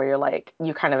situation where you're like,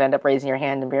 you kind of end up raising your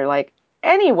hand and you're like,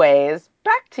 anyways,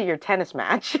 back to your tennis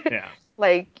match. Yeah,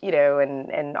 Like,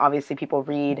 and obviously people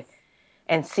read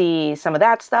and see some of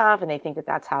that stuff and they think that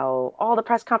that's how all the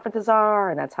press conferences are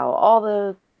and that's how all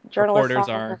the journalists reporters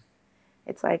are. are.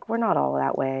 It's like we're not all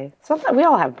that way. Sometimes we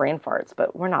all have brain farts,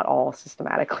 but we're not all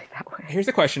systematically that way. Here's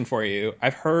a question for you.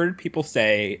 I've heard people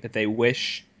say that they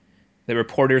wish the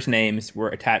reporters' names were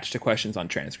attached to questions on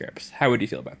transcripts. How would you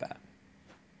feel about that?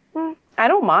 I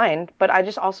don't mind, but I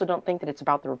just also don't think that it's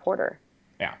about the reporter.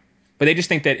 Yeah, but they just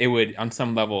think that it would, on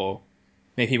some level,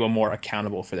 make people more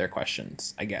accountable for their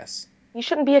questions. I guess. You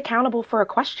shouldn't be accountable for a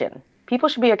question. People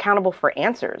should be accountable for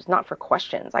answers, not for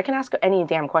questions. I can ask any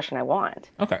damn question I want.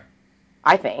 Okay.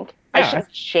 I think I Yeah.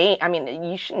 shouldn't shame. I mean,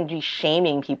 you shouldn't be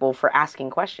shaming people for asking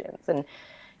questions. And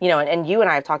and you and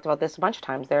I have talked about this a bunch of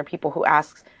times. There are people who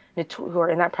are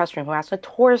in that press room who ask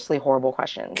notoriously horrible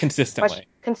questions, Consistently.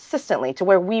 consistently, to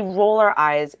where we roll our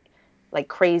eyes like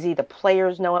crazy. The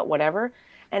players know it, whatever.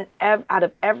 And out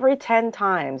of every 10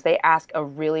 times they ask a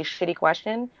really shitty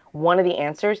question, one of the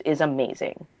answers is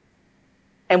amazing,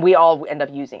 and we all end up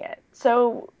using it.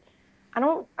 So I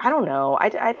don't know.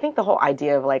 I think the whole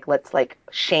idea of like let's like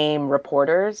shame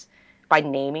reporters by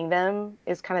naming them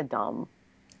is kind of dumb.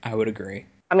 I would agree.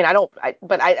 I mean, I don't.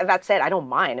 That said, I don't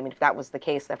mind. I mean, if that was the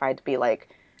case, if I had to be like,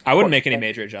 I wouldn't make any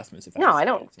major adjustments if that no, was I the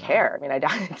don't case. care. I mean,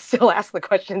 I still ask the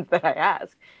questions that I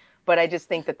ask, but I just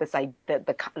think that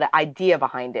the idea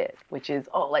behind it, which is,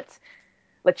 oh, let's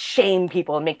shame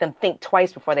people and make them think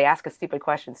twice before they ask a stupid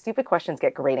question. Stupid questions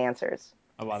get great answers.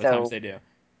 A lot of times So they do.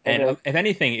 And if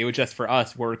anything, it would just for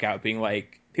us work out being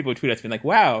like, people would tweet us being like,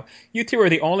 wow, you two are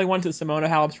the only ones at Simona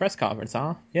Halep's press conference,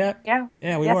 huh? Yeah. Yeah.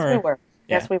 Yeah, we Yes, were. we were.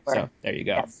 Yeah. Yes, we were. So there you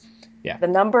go. Yes. Yeah. The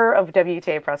number of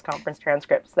WTA press conference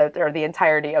transcripts that are the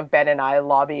entirety of Ben and I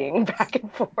lobbying back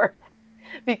and forth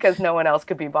because no one else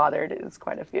could be bothered is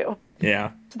quite a few. Yeah.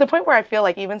 To the point where I feel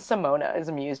like even Simona is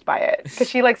amused by it because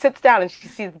she like sits down and she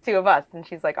sees the two of us and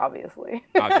she's like, obviously.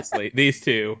 Obviously. These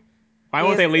two. Why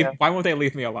won't they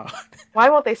leave me alone? Why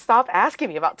won't they stop asking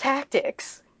me about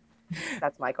tactics?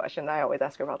 That's my question. I always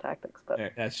ask her about tactics,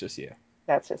 but That's just you.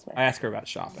 that's just me. I ask her about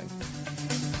shopping.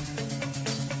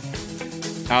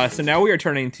 So now we are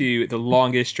turning to the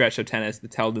longest stretch of tennis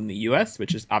that's held in the U.S.,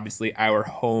 which is obviously our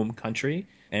home country,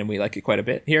 and we like it quite a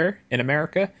bit here in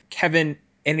America. Kevin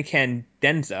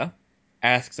Incandenza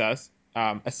asks us,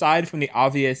 aside from the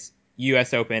obvious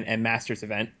U.S. Open and Masters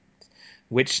event,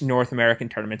 which North American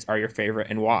tournaments are your favorite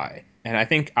and why? And I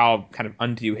think I'll kind of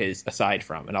undo his aside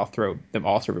from, and I'll throw them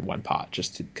all sort of in one pot,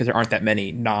 just because there aren't that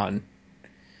many non-U.S.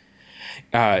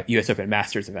 Open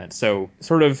Masters events. So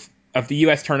sort of the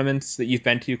U.S. tournaments that you've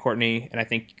been to, Courtney, and I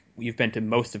think you've been to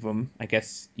most of them. I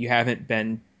guess you haven't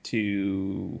been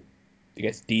to,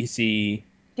 D.C.,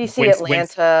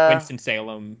 Atlanta,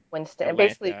 Winston-Salem, Atlanta.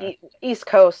 basically East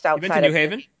Coast outside. You've been to New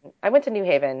Haven? I went to New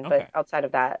Haven, Okay. but outside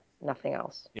of that, nothing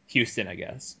else. Houston, I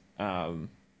guess.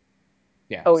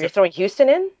 Yeah. Oh, you're throwing Houston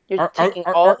in? You're taking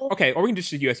all? Okay, or we can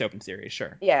just do U.S. Open Series,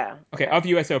 sure. Yeah. Okay, of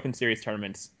U.S. Open Series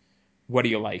tournaments, what do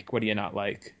you like? What do you not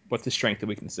like? What's the strength and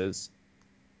weaknesses,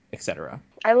 etc.?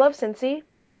 I love Cincy.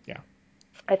 Yeah.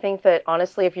 I think that,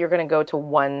 honestly, if you're going to go to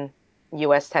one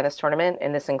U.S. tennis tournament,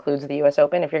 and this includes the U.S.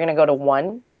 Open, if you're going to go to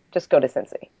one, just go to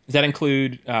Cincy. Does that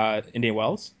include Indian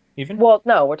Wells, even? Well,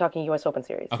 no, we're talking U.S. Open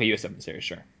Series. Okay, U.S. Open Series,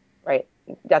 sure. Right.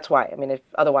 That's why. I mean, if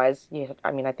otherwise,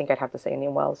 I think I'd have to say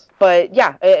Indian Wells. But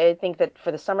yeah, I think that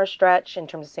for the summer stretch, in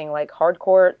terms of saying like hard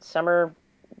court, summer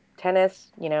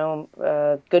tennis,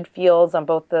 good fields on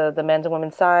both the men's and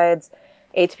women's sides,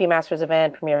 ATP Masters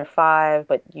event, Premier 5,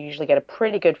 but you usually get a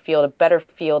pretty good field, a better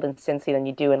field in Cincy than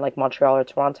you do in like Montreal or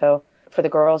Toronto for the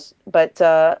girls. But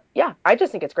yeah, I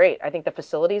just think it's great. I think the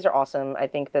facilities are awesome. I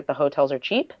think that the hotels are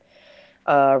cheap.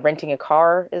 Renting a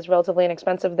car is relatively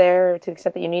inexpensive there to the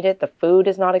extent that you need it. The food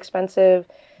is not expensive.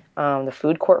 The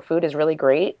food court food is really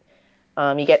great.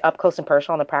 You get up close and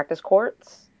personal on the practice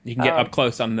courts. You can get up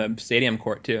close on the stadium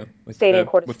court too.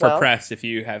 Court as well. For press, if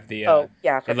you have the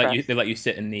for they let you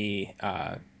sit in the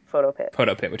photo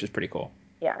pit, which is pretty cool.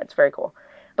 Yeah, it's very cool.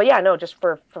 But yeah, no, just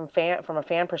from a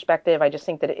fan perspective, I just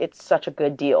think that it's such a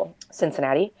good deal.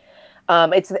 Cincinnati,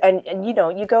 it's and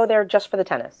you go there just for the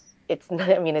tennis. It's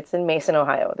in Mason,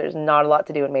 Ohio. There's not a lot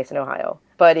to do in Mason, Ohio.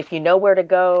 But if you know where to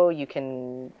go, you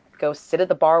can go sit at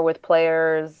the bar with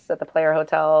players at the player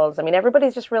hotels. I mean,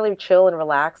 everybody's just really chill and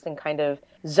relaxed and kind of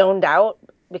zoned out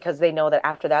because they know that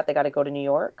after that they got to go to New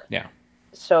York. Yeah.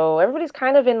 So everybody's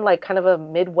kind of in like kind of a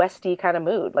Midwesty kind of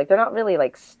mood. Like they're not really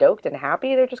like stoked and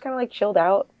happy. They're just kind of like chilled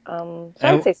out. So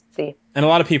I'd say see. And a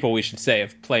lot of people, we should say,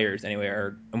 of players anyway,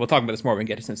 and we'll talk about this more when we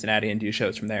get to Cincinnati and do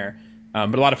shows from there.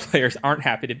 But a lot of players aren't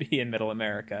happy to be in Middle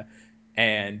America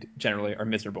and generally are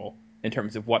miserable in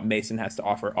terms of what Mason has to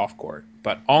offer off court.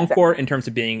 But on court, in terms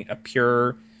of being a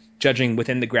pure judging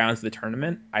within the grounds of the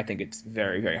tournament, I think it's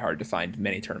very, very hard to find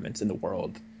many tournaments in the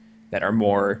world that are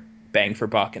more bang for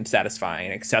buck and satisfying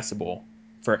and accessible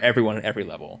for everyone at every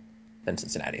level than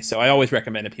Cincinnati. So I always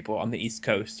recommend to people on the East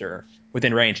Coast or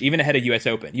within range, even ahead of U.S.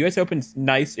 Open. U.S. Open's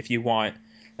nice if you want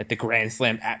like the Grand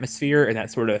Slam atmosphere and that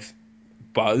sort of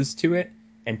buzz to it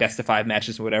and best of 5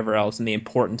 matches and whatever else and the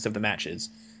importance of the matches.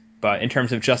 But in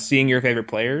terms of just seeing your favorite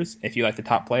players, if you like the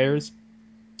top players,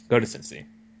 go to Cincy.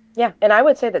 Yeah, and I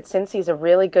would say that Cincy's a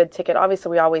really good ticket.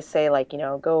 Obviously, we always say like,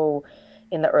 go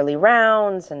in the early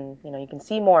rounds and, you can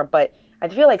see more. But I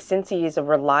feel like Cincy is a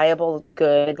reliable,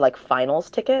 good like finals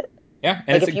ticket. Yeah,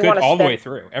 and like it's good all the way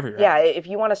through, every round. Yeah, if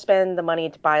you want to spend the money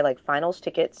to buy like finals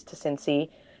tickets to Cincy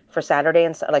for Saturday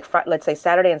and let's say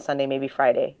Saturday and Sunday, maybe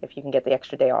Friday, if you can get the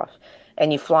extra day off,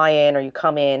 and you fly in or you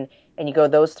come in and you go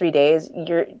those 3 days,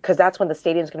 because that's when the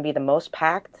stadium's going to be the most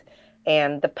packed.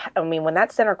 And when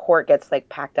that center court gets like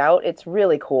packed out, it's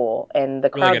really cool, and the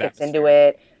crowd really gets into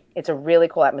it. It's a really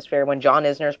cool atmosphere. When John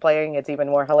Isner's playing, it's even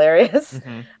more hilarious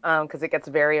because it gets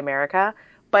very America.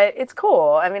 But it's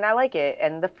cool. I mean, I like it,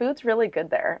 and the food's really good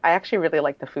there. I actually really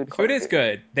like the food. The food is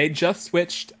good. They just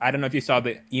switched. I don't know if you saw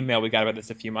the email we got about this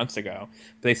a few months ago.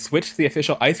 But they switched the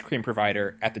official ice cream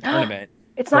provider at the tournament.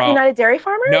 It's not United Dairy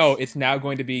Farmers? No, it's now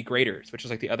going to be Graeter's, which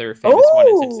is like the other famous one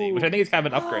in Cincy, which I think is kind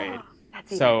of an upgrade.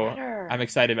 That's even better. I'm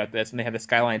excited about this. And they have the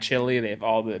Skyline Chili. They have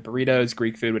all the burritos,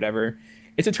 Greek food, whatever.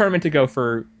 It's a tournament to go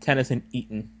for tennis and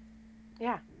eating.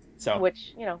 Yeah. So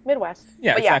which, Midwest.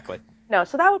 yeah, But yeah, exactly. no,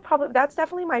 so that's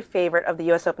definitely my favorite of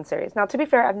the US Open series. Now, to be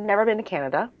fair, I've never been to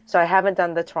Canada, so I haven't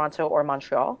done the Toronto or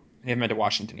Montreal. I haven't been to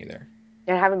Washington either.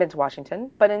 And I haven't been to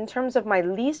Washington. But in terms of my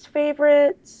least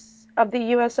favorites of the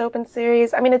US Open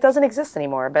series, I mean, it doesn't exist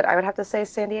anymore, but I would have to say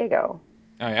San Diego.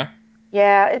 Oh yeah.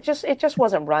 Yeah, it just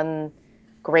wasn't run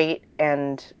great,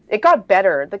 and it got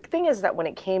better. The thing is that when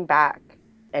it came back,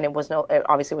 and it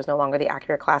obviously was no longer the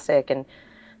Acura Classic, and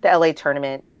the LA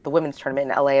tournament, the women's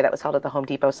tournament in LA that was held at the Home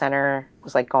Depot Center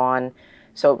was like gone.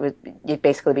 So it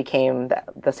basically became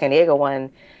the San Diego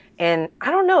one. And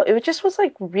I don't know, it just was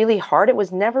like really hard. It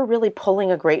was never really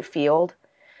pulling a great field.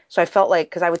 So I felt like,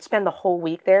 because I would spend the whole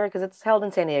week there, because it's held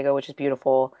in San Diego, which is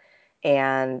beautiful.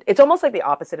 And it's almost like the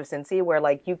opposite of Cincy, where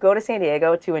like you go to San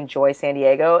Diego to enjoy San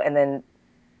Diego, and then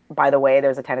by the way,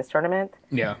 there's a tennis tournament.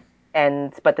 Yeah.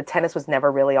 But the tennis was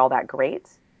never really all that great.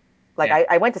 Like Yeah.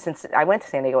 I went to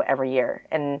San Diego every year,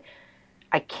 and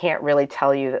I can't really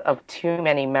tell you of too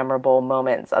many memorable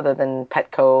moments other than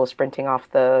Petco sprinting off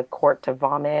the court to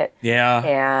vomit Yeah.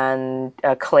 and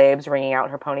Klebs wringing out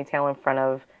her ponytail in front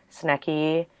of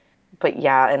Snecky. But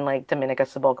yeah, and like Dominika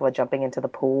Cibulkova jumping into the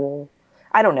pool.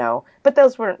 I don't know, but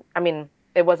those were. I mean,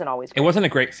 it wasn't always It great. wasn't a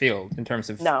great field in terms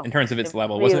of No, its it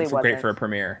level. It really wasn't great for wasn't. a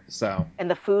premiere. So. And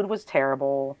the food was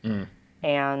terrible, Mm.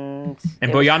 and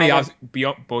And it was kind of.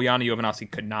 Bojana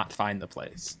Jovanovski could not find the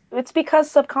place. It's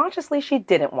because subconsciously she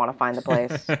didn't want to find the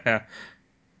place.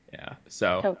 Yeah.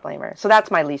 So Don't blame her. So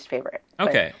that's my least favorite. But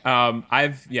okay.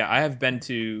 I have been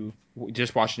to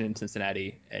just Washington,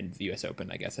 Cincinnati, and the U.S. Open.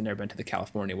 I guess I've never been to the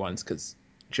California ones because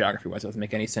geography-wise, it doesn't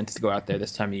make any sense to go out there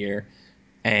this time of year.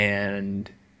 And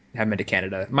haven't been to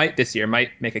Canada. Might this year. Might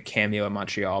make a cameo in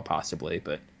Montreal possibly,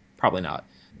 but probably not.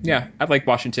 Yeah, I like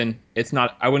Washington. It's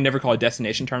not. I would never call it a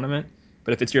destination tournament,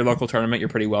 but if it's your local tournament, you're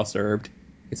pretty well served.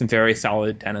 It's some very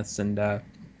solid tennis and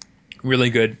really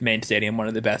good main stadium. One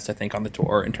of the best, I think, on the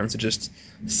tour in terms of just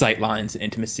sight lines,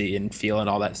 intimacy, and feel and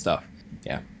all that stuff.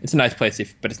 Yeah, it's a nice place.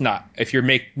 But it's not. If you're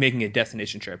making a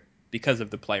destination trip because of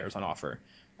the players on offer,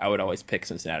 I would always pick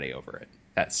Cincinnati over it.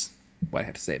 That's what I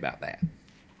have to say about that.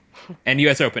 And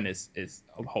U.S. Open is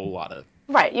a whole lot of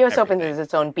right, U.S. Open everything. is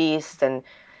its own beast, and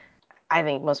I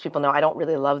think most people know I don't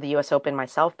really love the U.S. Open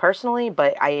myself personally,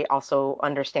 but I also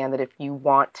understand that if you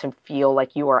want to feel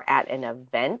like you are at an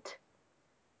event,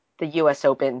 the U.S.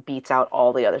 Open beats out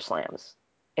all the other slams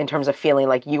in terms of feeling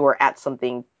like you are at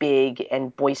something big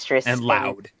and boisterous And and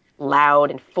loud.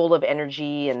 loud and full of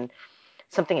energy and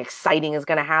something exciting is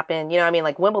going to happen. You know what I mean?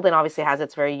 Like Wimbledon obviously has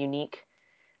its very unique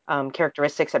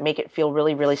characteristics that make it feel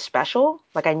really, really special.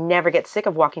 Like I never get sick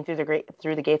of walking through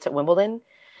the gates at Wimbledon,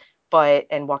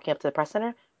 and walking up to the press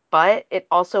center, but it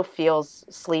also feels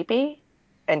sleepy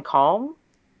and calm,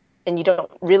 and you don't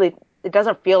really. It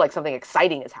doesn't feel like something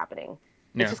exciting is happening.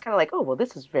 It's Yeah. just kind of like, oh well,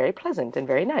 this is very pleasant and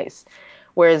very nice.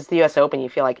 Whereas the U.S. Open, you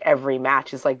feel like every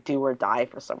match is like do or die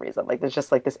for some reason. Like there's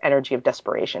just like this energy of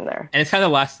desperation there. And it's kind of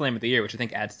the last slam of the year, which I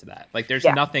think adds to that. Like, there's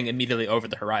Yeah, nothing immediately over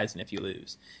the horizon if you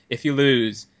lose. If you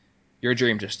lose, your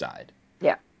dream just died.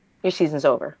 yeah. Your season's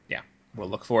over. Yeah. We'll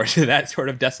look forward to that sort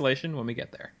of desolation when we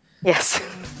get there. Yes.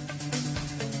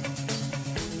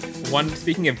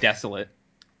 Speaking of desolate,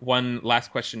 one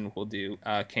last question we'll do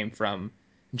came from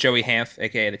Joey Hanf,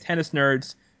 aka the Tennis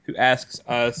Nerds, who asks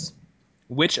us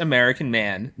which American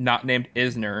man, not named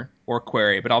Isner or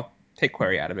Query, but I'll take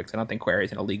Query out of it because I don't think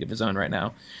Query's in a league of his own right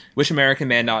now. Which American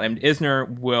man, not named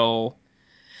Isner, will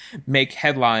make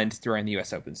headlines during the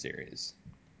U.S. Open Series?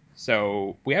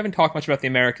 So we haven't talked much about the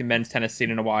American men's tennis scene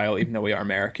in a while, even though we are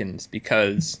Americans,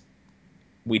 because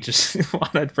we just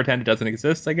want to pretend it doesn't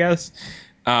exist, I guess.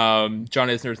 John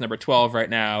Isner is number 12 right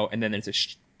now, and then there's a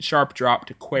sharp drop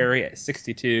to Query at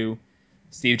 62,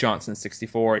 Steve Johnson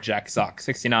 64, Jack Sock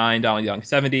 69, Donald Young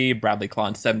 70, Bradley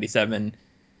Klon 77,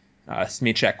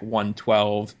 Smechek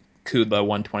 112, Kudla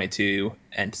 122,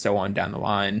 and so on down the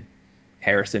line.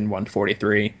 Harrison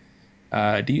 143.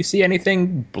 Do you see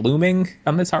anything blooming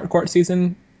on this hardcourt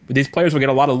season? These players will get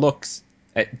a lot of looks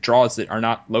at draws that are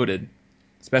not loaded,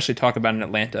 especially talk about in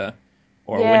Atlanta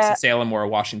or Yeah. Winston-Salem or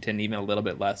Washington, even a little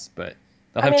bit less, but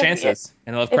they'll I have mean, chances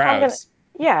and they'll have if I'm gonna, crowds.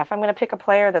 yeah, if I'm gonna pick a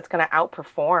player that's gonna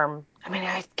outperform, I mean,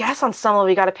 I guess on some level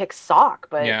you got to pick Sock,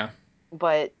 Yeah.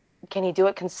 but can he do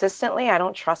it consistently? I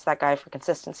don't trust that guy for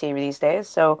consistency these days.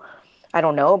 So I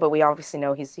don't know, but we obviously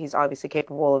know he's obviously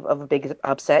capable of a big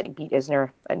upset. He beat Isner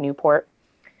at Newport.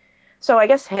 So I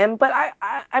guess him, but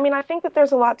I mean, I think that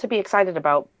there's a lot to be excited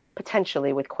about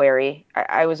potentially with Query.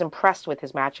 I was impressed with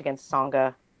his match against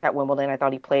Tsonga at Wimbledon. I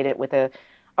thought he played it with a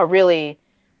really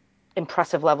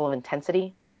impressive level of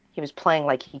intensity. He was playing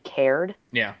like he cared.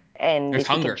 Yeah. And There's if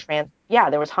he can hunger. yeah,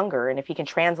 there was hunger, and if he can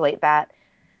translate that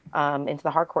into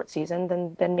the hardcourt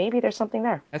season, then maybe there's something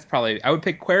there. That's probably, I would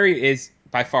pick Query is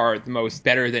by far the most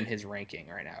better than his ranking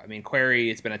right now. I mean, Query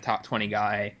has been a top 20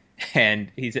 guy,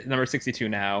 and he's at number 62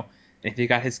 now. And if he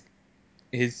got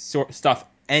his stuff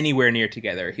anywhere near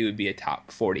together, he would be a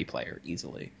top 40 player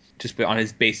easily, just on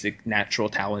his basic natural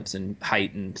talents and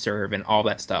height and serve and all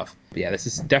that stuff. But yeah, this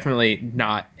is definitely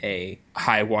not a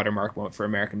high watermark moment for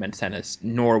American men's tennis,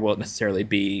 nor will it necessarily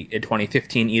be in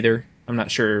 2015 either. I'm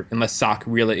not sure unless Sock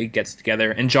really gets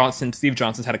together. And Steve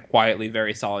Johnson's had a quietly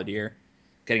very solid year,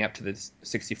 getting up to the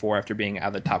 64 after being out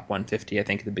of the top 150, I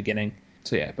think, at the beginning.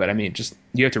 So yeah, but I mean, just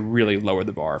you have to really lower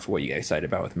the bar for what you get excited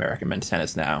about with American men's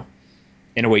tennis now,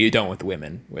 in a way you don't with the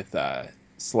women, with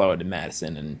Sloan and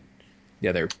Madison and the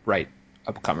other bright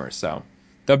upcomers. So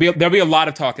there'll be a lot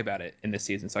of talk about it in this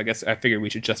season. So I figured we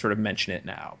should just sort of mention it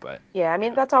now. But Yeah, I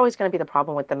mean, that's always going to be the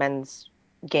problem with the men's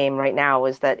game right now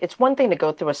is that it's one thing to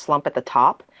go through a slump at the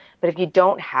top, but if you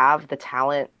don't have the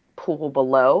talent pool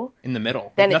below, in the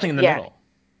middle, then nothing in the yeah,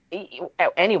 middle.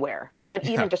 anywhere, but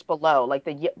Yeah. even just below, like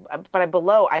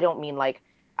below, I don't mean like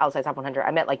outside top 100.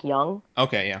 I meant like young,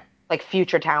 Okay, yeah. like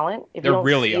future talent. If you They're don't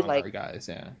really see young, like our guys.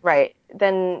 Yeah. right,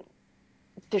 then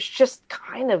there's just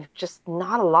kind of just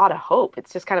not a lot of hope.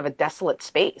 It's just kind of a desolate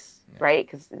space, right?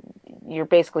 Because you're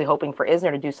basically hoping for Isner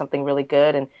to do something really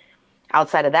good, and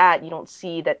outside of that, you don't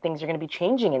see that things are going to be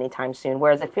changing anytime soon.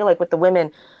 Whereas I feel like with the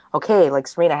women, okay, like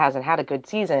Serena hasn't had a good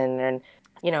season, and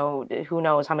who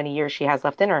knows how many years she has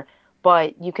left in her,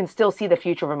 but you can still see the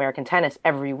future of American tennis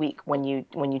every week when you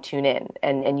tune in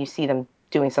and you see them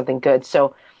doing something good.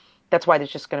 So that's why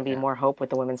there's just going to be more hope with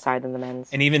the women's side than the men's.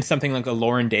 And even something like a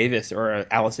Lauren Davis or a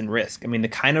Allison Risk. I mean, the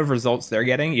kind of results they're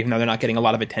getting, even though they're not getting a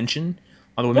lot of attention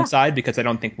on the women's side, because I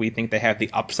don't think we think they have the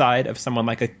upside of someone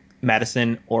like a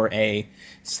Madison or a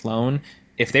Sloan.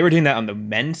 If they were doing that on the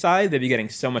men's side, they'd be getting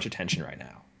so much attention right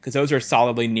now, because those are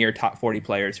solidly near top 40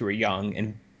 players who are young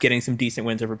and getting some decent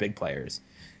wins over big players.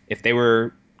 If they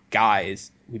were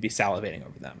guys, we'd be salivating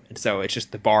over them. And so it's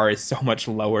just the bar is so much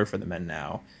lower for the men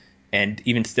now. And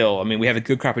even still, I mean, we have a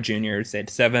good crop of juniors. They had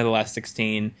 7 of the last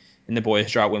 16 in the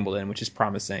boys' draw at Wimbledon, which is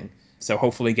promising. So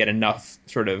hopefully get enough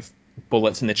sort of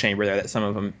bullets in the chamber there that some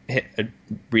of them hit a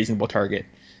reasonable target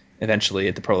eventually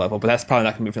at the pro level. But that's probably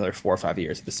not going to move for another 4 or 5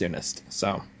 years at the soonest.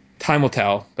 So time will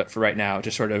tell. But for right now,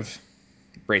 just sort of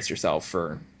brace yourself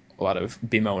for a lot of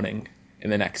bemoaning in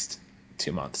the next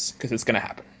 2 months, because it's going to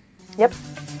happen. Yep.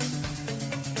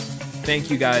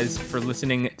 Thank you guys for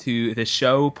listening to the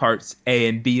show, parts A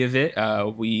and B of it.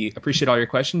 We appreciate all your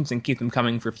questions and keep them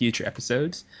coming for future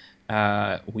episodes.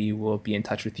 We will be in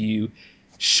touch with you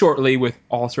shortly with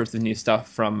all sorts of new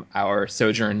stuff from our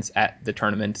sojourns at the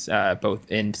tournaments, both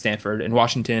in Stanford and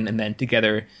Washington, and then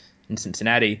together in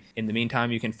Cincinnati. In the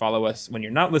meantime, you can follow us when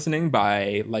you're not listening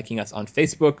by liking us on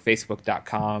Facebook,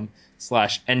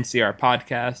 facebook.com/NCR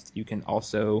podcast. You can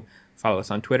also follow us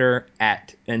on Twitter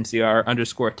at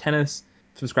 @NCR_tennis.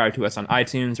 Subscribe to us on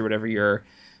iTunes or whatever your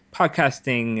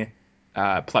podcasting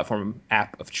platform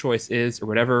app of choice is, or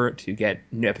whatever, to get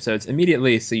new episodes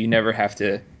immediately so you never have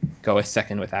to go a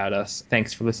second without us.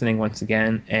 Thanks for listening once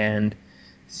again, and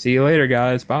see you later,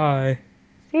 guys. Bye.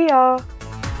 See ya.